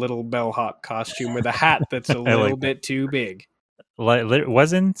dashing in a little bellhop costume with a hat that's a little bit too big.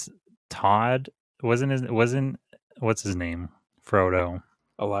 Wasn't Todd? Wasn't what's his name? Frodo.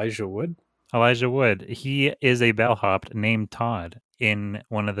 Elijah Wood. Elijah Wood. He is a bellhop named Todd in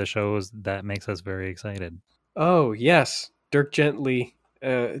one of the shows that makes us very excited. Oh yes, Dirk Gently's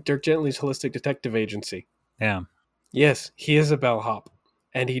Holistic Detective Agency. Yeah. Yes, he is a bellhop,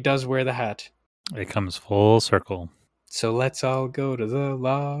 and he does wear the hat. It comes full circle. So let's all go to the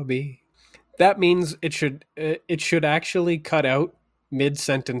lobby. That means it should actually cut out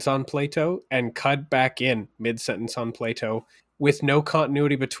mid-sentence on Plato and cut back in mid-sentence on Plato with no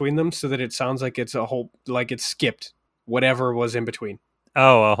continuity between them, so that it sounds like it's a whole, like it's skipped whatever was in between.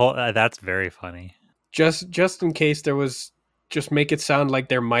 Oh, a whole that's very funny. Just in case there was, just make it sound like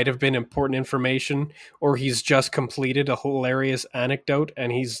there might have been important information, or he's just completed a hilarious anecdote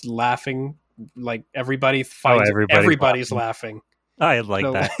and he's laughing like everybody finds everybody's laughing. I like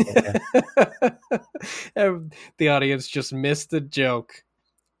So- that. And the audience just missed the joke.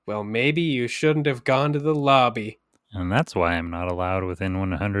 Well, maybe you shouldn't have gone to the lobby. And that's why I'm not allowed within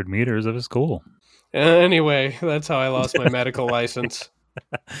 100 meters of a school. Anyway, that's how I lost my medical license.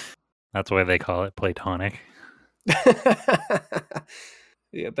 That's why they call it platonic.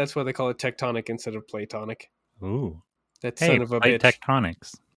 Yeah, that's why they call it tectonic instead of platonic. Ooh. That Hey, son of a plate bitch.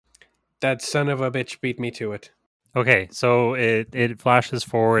 tectonics. That son of a bitch beat me to it. Okay, so it flashes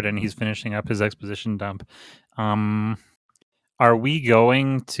forward and he's finishing up his exposition dump. Are we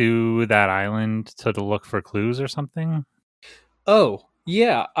going to that island to look for clues or something? Oh,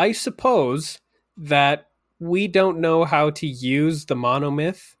 yeah, I suppose that we don't know how to use the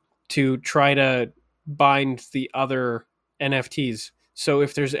monomyth to try to bind the other NFTs. So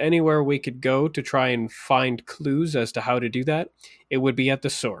if there's anywhere we could go to try and find clues as to how to do that, it would be at the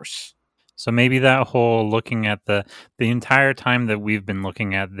source. So maybe that whole looking at the entire time that we've been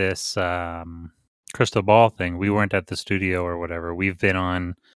looking at this crystal ball thing, we weren't at the studio or whatever. We've been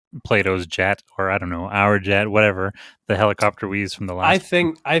on Plato's jet, or I don't know, our jet, whatever, the helicopter we used from the last.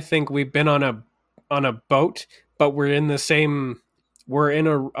 I think we've been on a boat, but we're in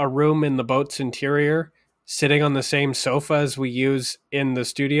a room in the boat's interior, sitting on the same sofa as we use in the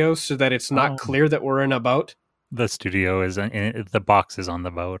studio, so that it's not Oh. clear that we're in a boat. The studio is the box is on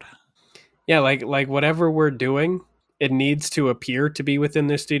the boat. Yeah, like whatever we're doing, it needs to appear to be within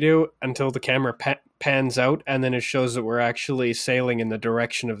the studio until the camera pans out, and then it shows that we're actually sailing in the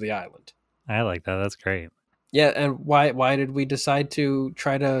direction of the island. I like that. That's great. Yeah, and why did we decide to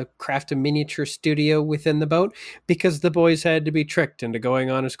try to craft a miniature studio within the boat? Because the boys had to be tricked into going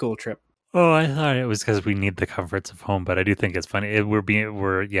on a school trip. Oh, I thought it was because we need the comforts of home, but I do think it's funny.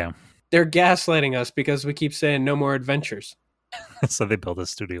 Yeah. They're gaslighting us because we keep saying no more adventures. So they built a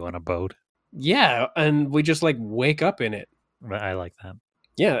studio on a boat. Yeah, and we just like wake up in it. But I like that.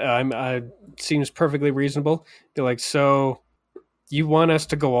 Yeah, seems perfectly reasonable. They're like, so you want us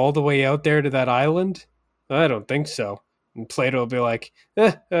to go all the way out there to that island? I don't think so. And Plato will be like,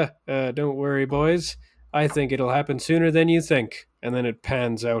 don't worry, boys. I think it'll happen sooner than you think. And then it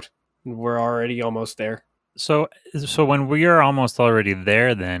pans out, and we're already almost there. So when we are almost already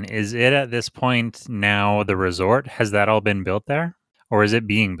there, then is it at this point now the resort? Has that all been built there, or is it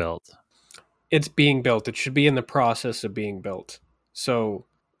being built? It's being built. It should be in the process of being built. So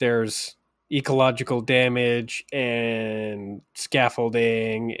there's ecological damage and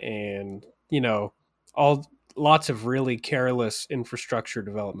scaffolding and, lots of really careless infrastructure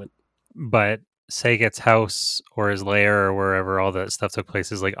development. But Saget's house or his lair or wherever all that stuff took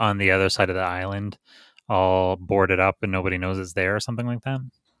place is like on the other side of the island, all boarded up and nobody knows it's there or something like that.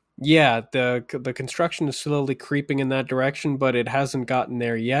 Yeah, the construction is slowly creeping in that direction, but it hasn't gotten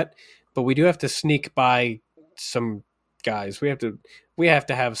there yet. But we do have to sneak by some guys. We have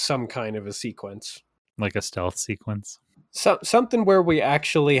to have some kind of a sequence. Like a stealth sequence. Something where we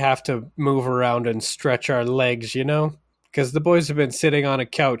actually have to move around and stretch our legs, Because the boys have been sitting on a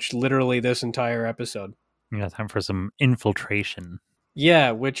couch literally this entire episode. Yeah, time for some infiltration.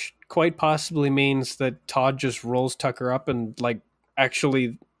 Yeah, which quite possibly means that Todd just rolls Tucker up and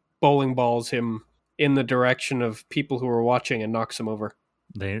actually bowling balls him in the direction of people who are watching and knocks him over.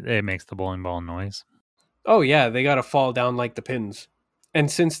 It makes the bowling ball noise. Oh yeah, they gotta fall down like the pins. And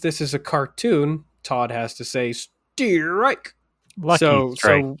since this is a cartoon, Todd has to say strike. Lucky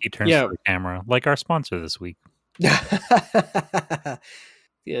strike. So He turns to the camera, like our sponsor this week. Yeah,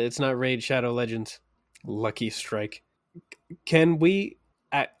 it's not Raid Shadow Legends. Lucky strike. Can we?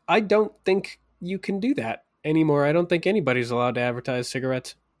 I don't think you can do that anymore. I don't think anybody's allowed to advertise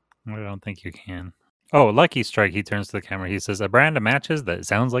cigarettes. I don't think you can. Oh, Lucky Strike. He turns to the camera. He says, a brand of matches that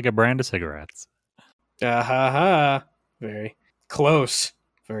sounds like a brand of cigarettes. Ha ha. Very close.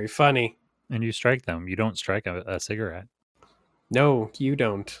 Very funny. And you strike them. You don't strike a cigarette. No, you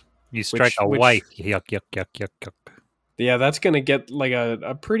don't. You strike a wife. Yuck, yuck, yuck, yuck, yuck. Yeah, that's going to get like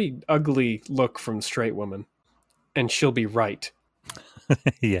a pretty ugly look from straight woman. And she'll be right.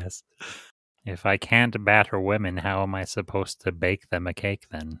 Yes. If I can't batter women, how am I supposed to bake them a cake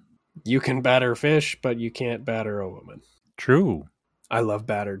then? You can batter fish, but you can't batter a woman. True. I love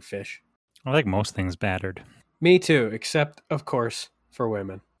battered fish. I like most things battered. Me too, except, of course, for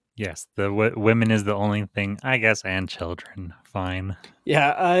women. Yes, the women is the only thing, I guess, and children. Fine.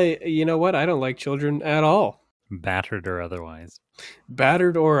 Yeah, you know what? I don't like children at all. Battered or otherwise.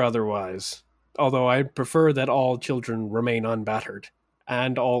 Battered or otherwise. Although I prefer that all children remain unbattered.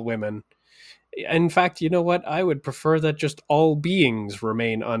 And all women. In fact, you know what? I would prefer that just all beings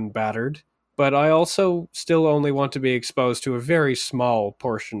remain unbattered. But I also still only want to be exposed to a very small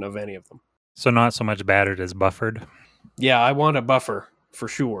portion of any of them. So not so much battered as buffered. Yeah, I want a buffer, for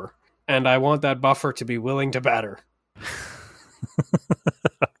sure. And I want that buffer to be willing to batter.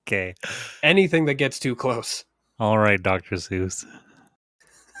 Okay. Anything that gets too close. All right, Dr. Seuss.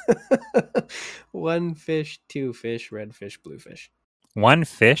 One fish, two fish, red fish, blue fish. One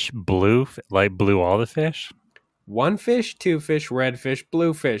fish, blue, like blue all the fish? One fish, two fish, red fish,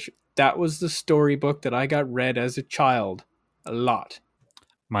 blue fish. That was the storybook that I got read as a child. A lot.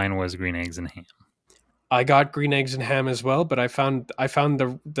 Mine was green eggs and ham. I got green eggs and ham as well, but I found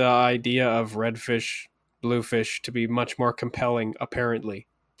the idea of red fish, blue fish to be much more compelling, apparently.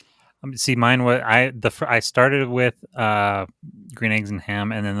 See, mine was I started with green eggs and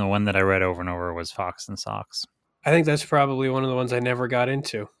ham, and then the one that I read over and over was Fox and Socks. I think that's probably one of the ones I never got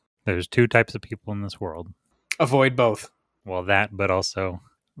into. There's two types of people in this world. Avoid both. Well, that, but also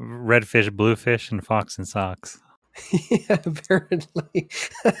red fish, blue fish, and Fox and Socks. Yeah, apparently.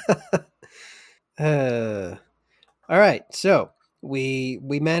 All right, so we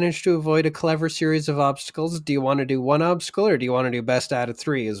managed to avoid a clever series of obstacles. Do you want to do one obstacle, or do you want to do best out of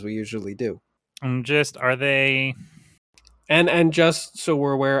three, as we usually do? Are they? And just so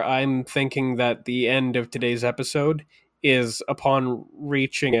we're aware, I'm thinking that the end of today's episode is upon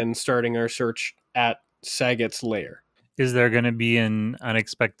reaching and starting our search at Saget's lair. Is there going to be an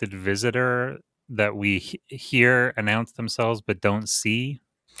unexpected visitor that we hear announce themselves but don't see?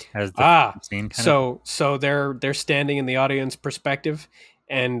 As the scene kind of? So they're standing in the audience perspective,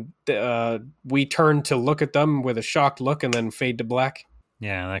 and we turn to look at them with a shocked look, and then fade to black.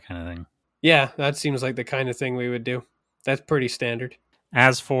 Yeah, that kind of thing. Yeah, that seems like the kind of thing we would do. That's pretty standard.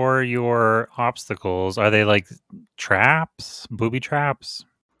 As for your obstacles, are they like traps, booby traps?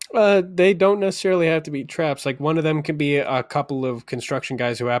 They don't necessarily have to be traps. Like one of them can be a couple of construction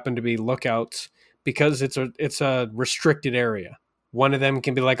guys who happen to be lookouts because it's a restricted area. One of them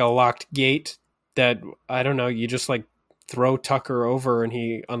can be like a locked gate that, I don't know, you just like throw Tucker over and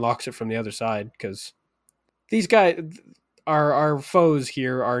he unlocks it from the other side, because these guys, our foes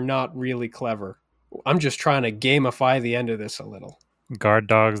here, are not really clever. I'm just trying to gamify the end of this a little. Guard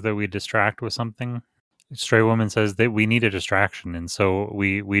dogs that we distract with something. Stray Woman says that we need a distraction, and so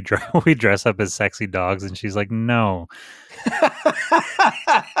we dress up as sexy dogs, and she's like, no.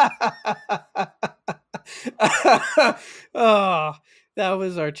 Oh, that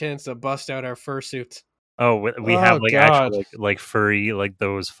was our chance to bust out our fursuits. Oh, we have like actual like furry, like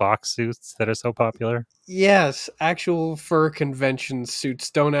those fox suits that are so popular. Yes, actual fur convention suits.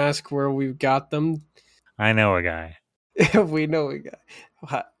 Don't ask where we've got them. I know a guy. We know a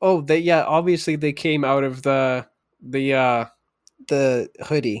guy. Oh, obviously they came out of the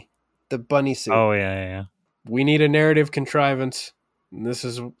hoodie, the bunny suit. Oh yeah. We need a narrative contrivance. And this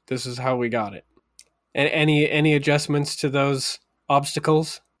is how we got it. And any adjustments to those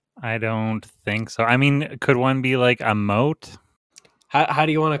obstacles? I don't think so. I mean, could one be like a moat? How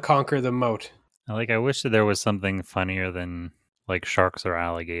do you want to conquer the moat? I wish that there was something funnier than like sharks or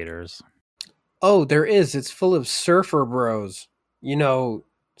alligators. Oh, there is. It's full of surfer bros. You know,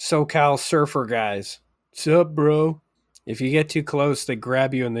 SoCal surfer guys. Sup, bro? If you get too close, they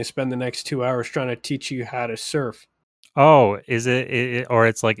grab you and they spend the next 2 hours trying to teach you how to surf. Oh, is it or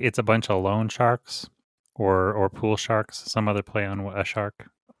it's like it's a bunch of loan sharks or pool sharks, some other play on a shark?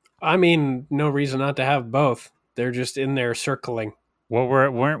 I mean, no reason not to have both. They're just in there circling. Well,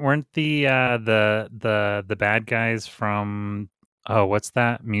 weren't the bad guys from what's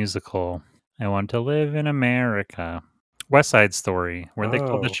that musical? I Want to Live in America. West Side Story. Weren't they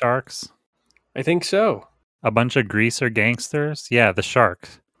called the Sharks? I think so. A bunch of greaser gangsters? Yeah, the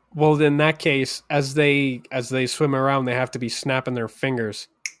Sharks. Well, in that case, as they swim around, they have to be snapping their fingers.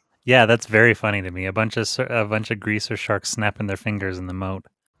 Yeah, that's very funny to me. A bunch of greaser sharks snapping their fingers in the moat.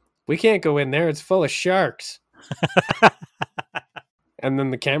 We can't go in there. It's full of sharks. And then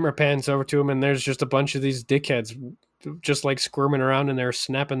the camera pans over to him, and there's just a bunch of these dickheads just like squirming around in there,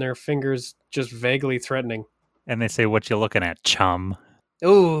 snapping their fingers, just vaguely threatening. And they say, "What you looking at, chum?"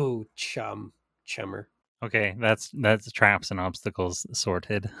 Ooh, chummer. Okay, that's traps and obstacles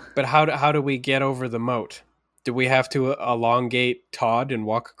sorted. But how do we get over the moat? Do we have to elongate Todd and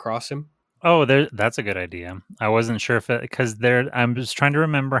walk across him? Oh, that's a good idea. I wasn't sure if because I'm just trying to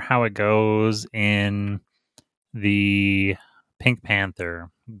remember how it goes in the Pink Panther,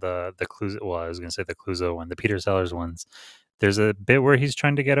 the Clouseau. Well, I was going to say the Clouseau one, the Peter Sellers ones. there's a bit where he's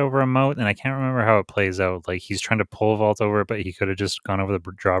trying to get over a moat, and I can't remember how it plays out. Like he's trying to pole vault over it, but he could have just gone over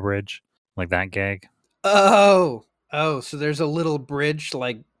the drawbridge, like that gag. Oh, so there's a little bridge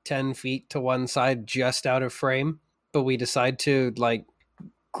like 10 feet to one side just out of frame, but we decide to like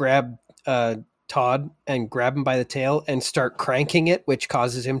grab Todd and grab him by the tail and start cranking it, which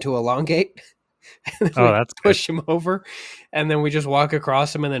causes him to elongate. And then That's push him over, and then we just walk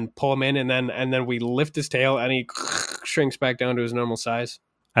across him and then pull him in, and then we lift his tail and he shrinks back down to his normal size.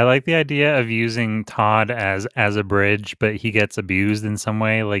 I like the idea of using Todd as a bridge, but he gets abused in some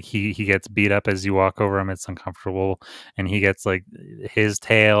way. Like he gets beat up as you walk over him. It's uncomfortable, and he gets like his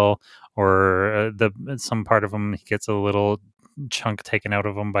tail or some part of him. He gets a little chunk taken out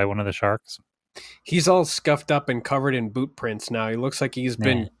of him by one of the sharks. He's all scuffed up and covered in boot prints now. He looks like he's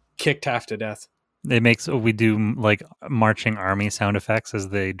been kicked half to death. It makes we do like marching army sound effects as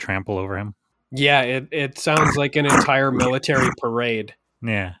they trample over him. Yeah, it sounds like an entire military parade.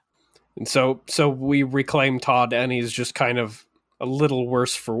 Yeah. And so we reclaim Todd, and he's just kind of a little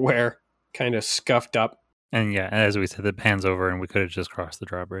worse for wear, kind of scuffed up. And yeah, as we said, it pans over, and we could have just crossed the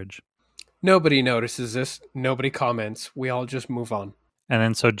drawbridge. Nobody notices this. Nobody comments. We all just move on.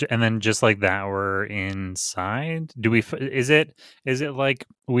 And then just like that, we're inside. Do we? Is it like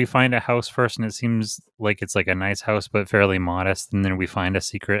we find a house first, and it seems like it's like a nice house but fairly modest, and then we find a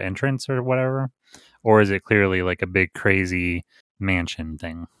secret entrance or whatever, or is it clearly like a big crazy mansion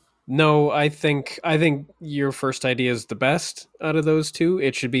thing? No, I think your first idea is the best out of those two.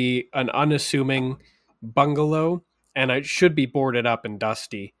 It should be an unassuming bungalow, and it should be boarded up and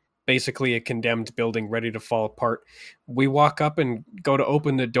dusty. Basically a condemned building ready to fall apart. We walk up and go to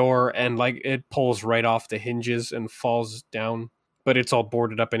open the door, and like it pulls right off the hinges and falls down, but it's all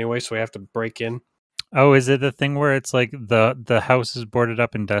boarded up anyway, so we have to break in. Oh, is it the thing where it's like the house is boarded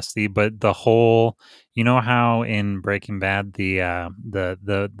up and dusty, but the whole, you know how in Breaking Bad the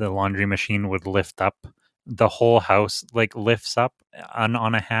laundry machine would lift up, the whole house like lifts up on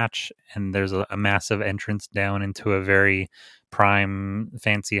a hatch, and there's a massive entrance down into a very prime,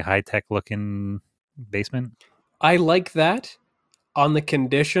 fancy, high-tech looking basement? I like that on the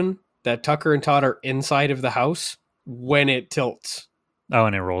condition that Tucker and Todd are inside of the house when it tilts. Oh,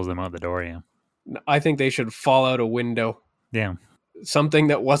 and it rolls them out the door, yeah. I think they should fall out a window. Yeah. Something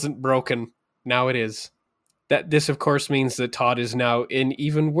that wasn't broken, now it is. This, of course, means that Todd is now in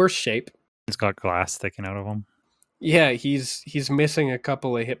even worse shape. He's got glass sticking out of him. Yeah, he's missing a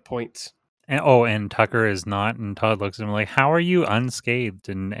couple of hit points. And Tucker is not, and Todd looks at him like, how are you unscathed?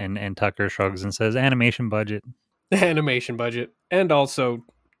 And Tucker shrugs and says, animation budget. Animation budget. And also,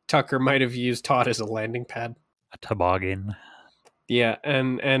 Tucker might have used Todd as a landing pad. A toboggan. Yeah,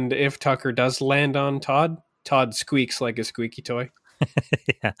 and if Tucker does land on Todd squeaks like a squeaky toy.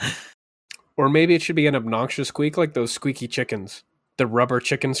 Yeah. Or maybe it should be an obnoxious squeak like those squeaky chickens. The rubber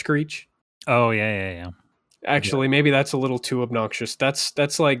chicken screech. Oh, yeah. Actually, maybe that's a little too obnoxious.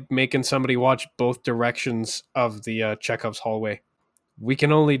 That's like making somebody watch both directions of the Chekhov's hallway. We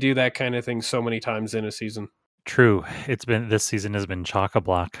can only do that kind of thing so many times in a season. True. This season has been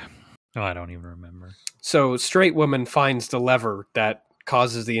chock-a-block. Oh, I don't even remember. So, Straight Woman finds the lever that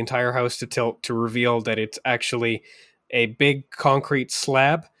causes the entire house to tilt to reveal that it's actually a big concrete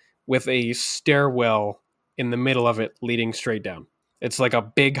slab with a stairwell in the middle of it leading straight down. It's like a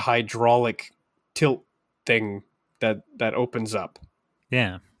big hydraulic tilt thing that opens up.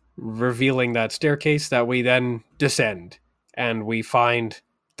 Yeah. Revealing that staircase that we then descend. And we find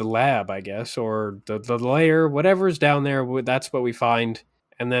the lab, I guess, or the layer, whatever's down there, that's what we find.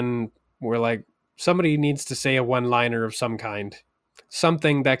 And then we're like, somebody needs to say a one-liner of some kind.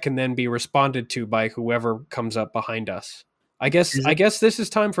 Something that can then be responded to by whoever comes up behind us. I guess this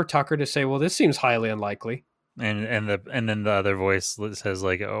is time for Tucker to say, well, this seems highly unlikely. And then the other voice says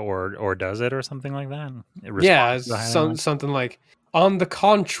like, or does it, or something like that? Yeah, something like, on the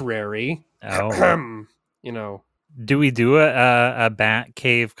contrary, you know. Do we do a bat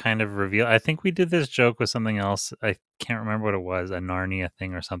cave kind of reveal? I think we did this joke with something else. I can't remember what it was, a Narnia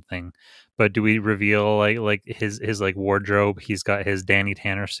thing or something. But do we reveal like his like wardrobe? He's got his Danny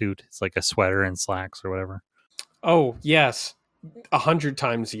Tanner suit. It's like a sweater and slacks or whatever. Oh yes, 100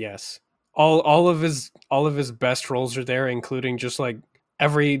 times yes. All of his best roles are there, including just like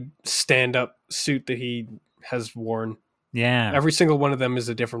every stand-up suit that he has worn. Yeah, every single one of them is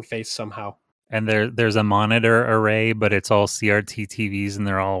a different face somehow. And there's a monitor array, but it's all CRT TVs, and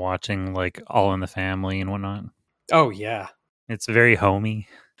they're all watching like All in the Family and whatnot. Oh yeah, it's very homey.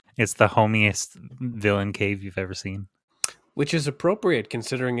 It's the homiest villain cave you've ever seen. Which is appropriate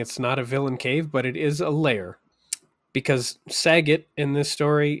considering it's not a villain cave, but it is a lair. Because Saget in this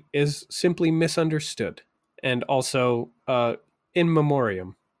story is simply misunderstood. And also, in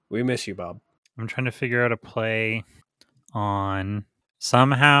memoriam, we miss you, Bob. I'm trying to figure out a play on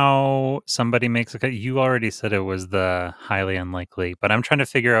somehow somebody makes a cut. You already said it was the highly unlikely, but I'm trying to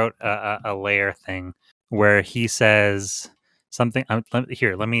figure out a layer thing where he says something.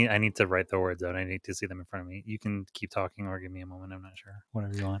 Here, I need to write the words out. I need to see them in front of me. You can keep talking or give me a moment. I'm not sure.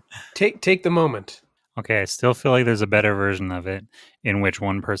 Whatever you want. Take the moment. Okay, I still feel like there's a better version of it in which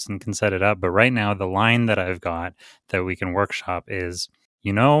one person can set it up. But right now, the line that I've got that we can workshop is,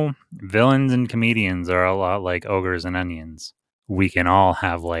 villains and comedians are a lot like ogres and onions. We can all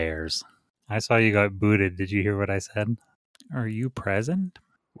have layers. I saw you got booted. Did you hear what I said? Are you present?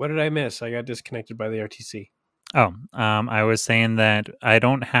 What did I miss? I got disconnected by the RTC. Oh, I was saying that I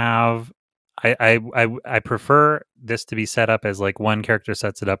don't have. I prefer this to be set up as like one character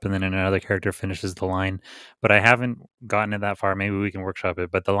sets it up and then another character finishes the line, but I haven't gotten it that far. Maybe we can workshop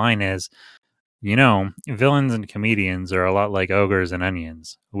it. But the line is, villains and comedians are a lot like ogres and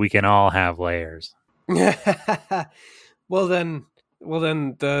onions. We can all have layers. Well then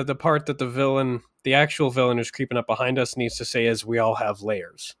the part that the actual villain who's creeping up behind us needs to say is we all have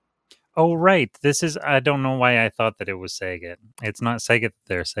layers. Oh, right. I don't know why I thought that it was Saget. It's not Saget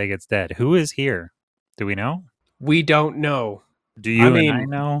there. Saget's dead. Who is here? Do we know? We don't know. Do you and I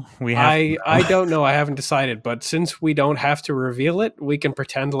know? I don't know. I haven't decided, but since we don't have to reveal it, we can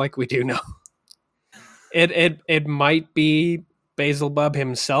pretend like we do know. It might be Beelzebub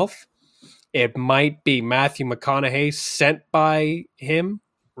himself. It might be Matthew McConaughey sent by him.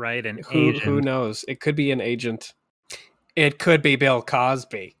 Right, an agent. Who knows? It could be an agent. It could be Bill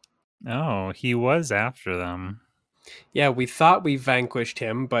Cosby. Oh, he was after them. Yeah, we thought we vanquished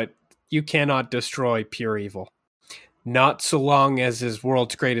him, but you cannot destroy pure evil. Not so long as his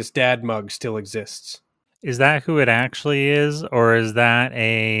world's greatest dad mug still exists. Is that who it actually is? Or is that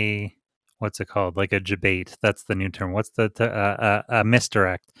what's it called? Like a debate? That's the new term. What's a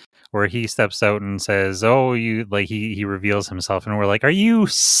misdirect? Where he steps out and says, oh, you like he reveals himself. And we're like, are you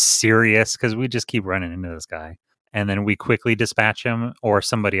serious? Because we just keep running into this guy. And then we quickly dispatch him, or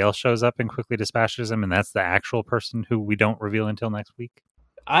somebody else shows up and quickly dispatches him, and that's the actual person who we don't reveal until next week.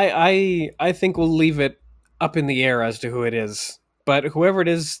 I think we'll leave it up in the air as to who it is. But whoever it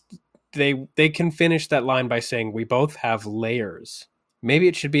is, they can finish that line by saying, we both have layers. Maybe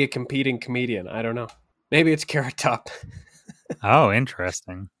it should be a competing comedian. I don't know. Maybe it's Carrot Top. Oh,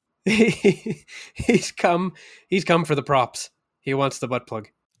 interesting. He's come for the props. He wants the butt plug.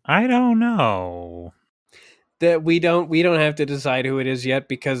 I don't know. That we don't have to decide who it is yet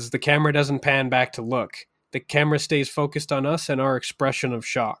because the camera doesn't pan back to look. The camera stays focused on us and our expression of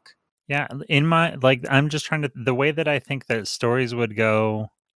shock. Yeah, I'm just trying to, the way that I think that stories would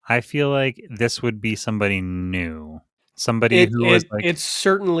go, I feel like this would be somebody new. Somebody who was like... It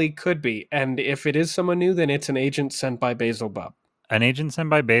certainly could be. And if it is someone new, then it's an agent sent by Beelzebub. An agent sent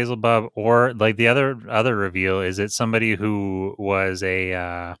by Beelzebub, or like the other reveal is it's somebody who was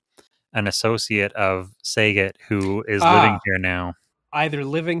an associate of Saget who is living here now. Either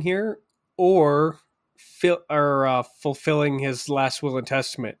living here or fulfilling his last will and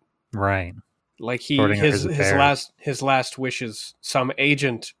testament. Right. Like his last wishes, some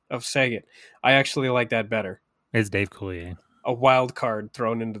agent of Saget. I actually like that better. It's Dave Coulier. A wild card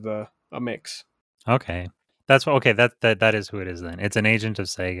thrown into a mix. Okay. That is who it is then. It's an agent of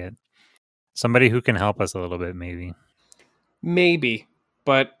Saget. Somebody who can help us a little bit, maybe. Maybe,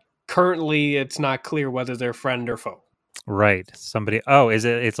 but currently it's not clear whether they're friend or foe. Right. Somebody... Oh,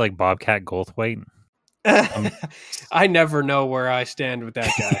 it's like Bobcat Goldthwait? I never know where I stand with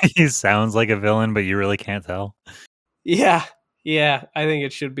that guy. He sounds like a villain, but you really can't tell. Yeah. I think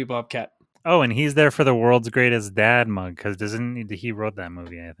it should be Bobcat. Oh, and he's there for the world's greatest dad mug because he wrote that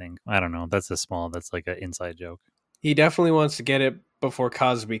movie? I think. I don't know. That's like an inside joke. He definitely wants to get it before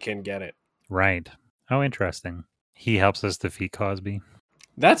Cosby can get it. Right. Oh, interesting. He helps us defeat Cosby.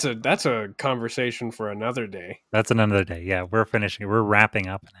 That's a conversation for another day. That's another day. Yeah, we're wrapping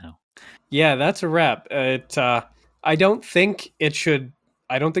up now. Yeah, that's a wrap. I don't think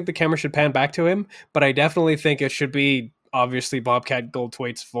the camera should pan back to him, but I definitely think it should be obviously Bobcat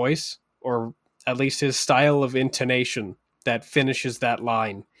Goldthwait's voice, or at least his style of intonation that finishes that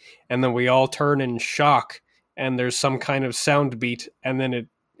line. And then we all turn in shock and there's some kind of sound beat and then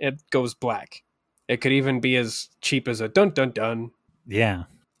it goes black. It could even be as cheap as a dun dun dun. Yeah.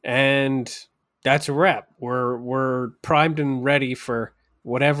 And that's a wrap. We're primed and ready for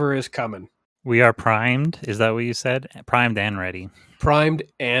whatever is coming. We are primed. Is that what you said? Primed and ready. Primed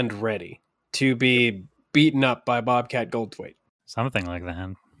and ready to be beaten up by Bobcat Goldthwait. Something like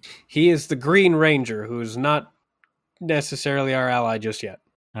that. He is the Green Ranger, who's not necessarily our ally just yet.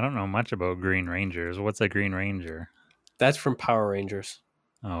 I don't know much about Green Rangers. What's a Green Ranger? That's from Power Rangers.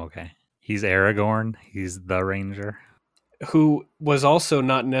 Oh, okay. He's Aragorn. He's the Ranger. Who was also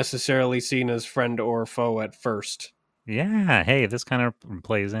not necessarily seen as friend or foe at first. Yeah. Hey, this kind of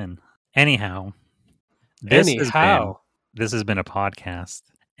plays in. Anyhow, this has been a podcast,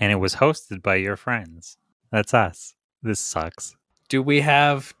 and it was hosted by your friends. That's us. This sucks. Do we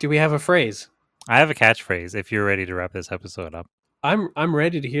have a phrase? I have a catchphrase if you're ready to wrap this episode up. I'm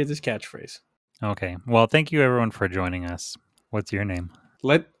ready to hear this catchphrase. Okay. Well, thank you everyone for joining us. What's your name?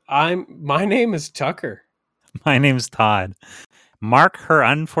 My name is Tucker. My name's Todd. Mark her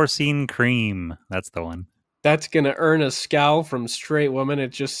unforeseen cream. That's the one. That's going to earn a scowl from straight woman. It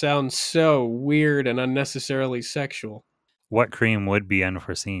just sounds so weird and unnecessarily sexual. What cream would be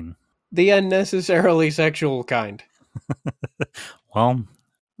unforeseen? The unnecessarily sexual kind. Well,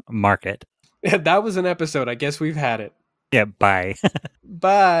 mark it. That was an episode. I guess we've had it. Yeah, bye.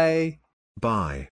 Bye. Bye.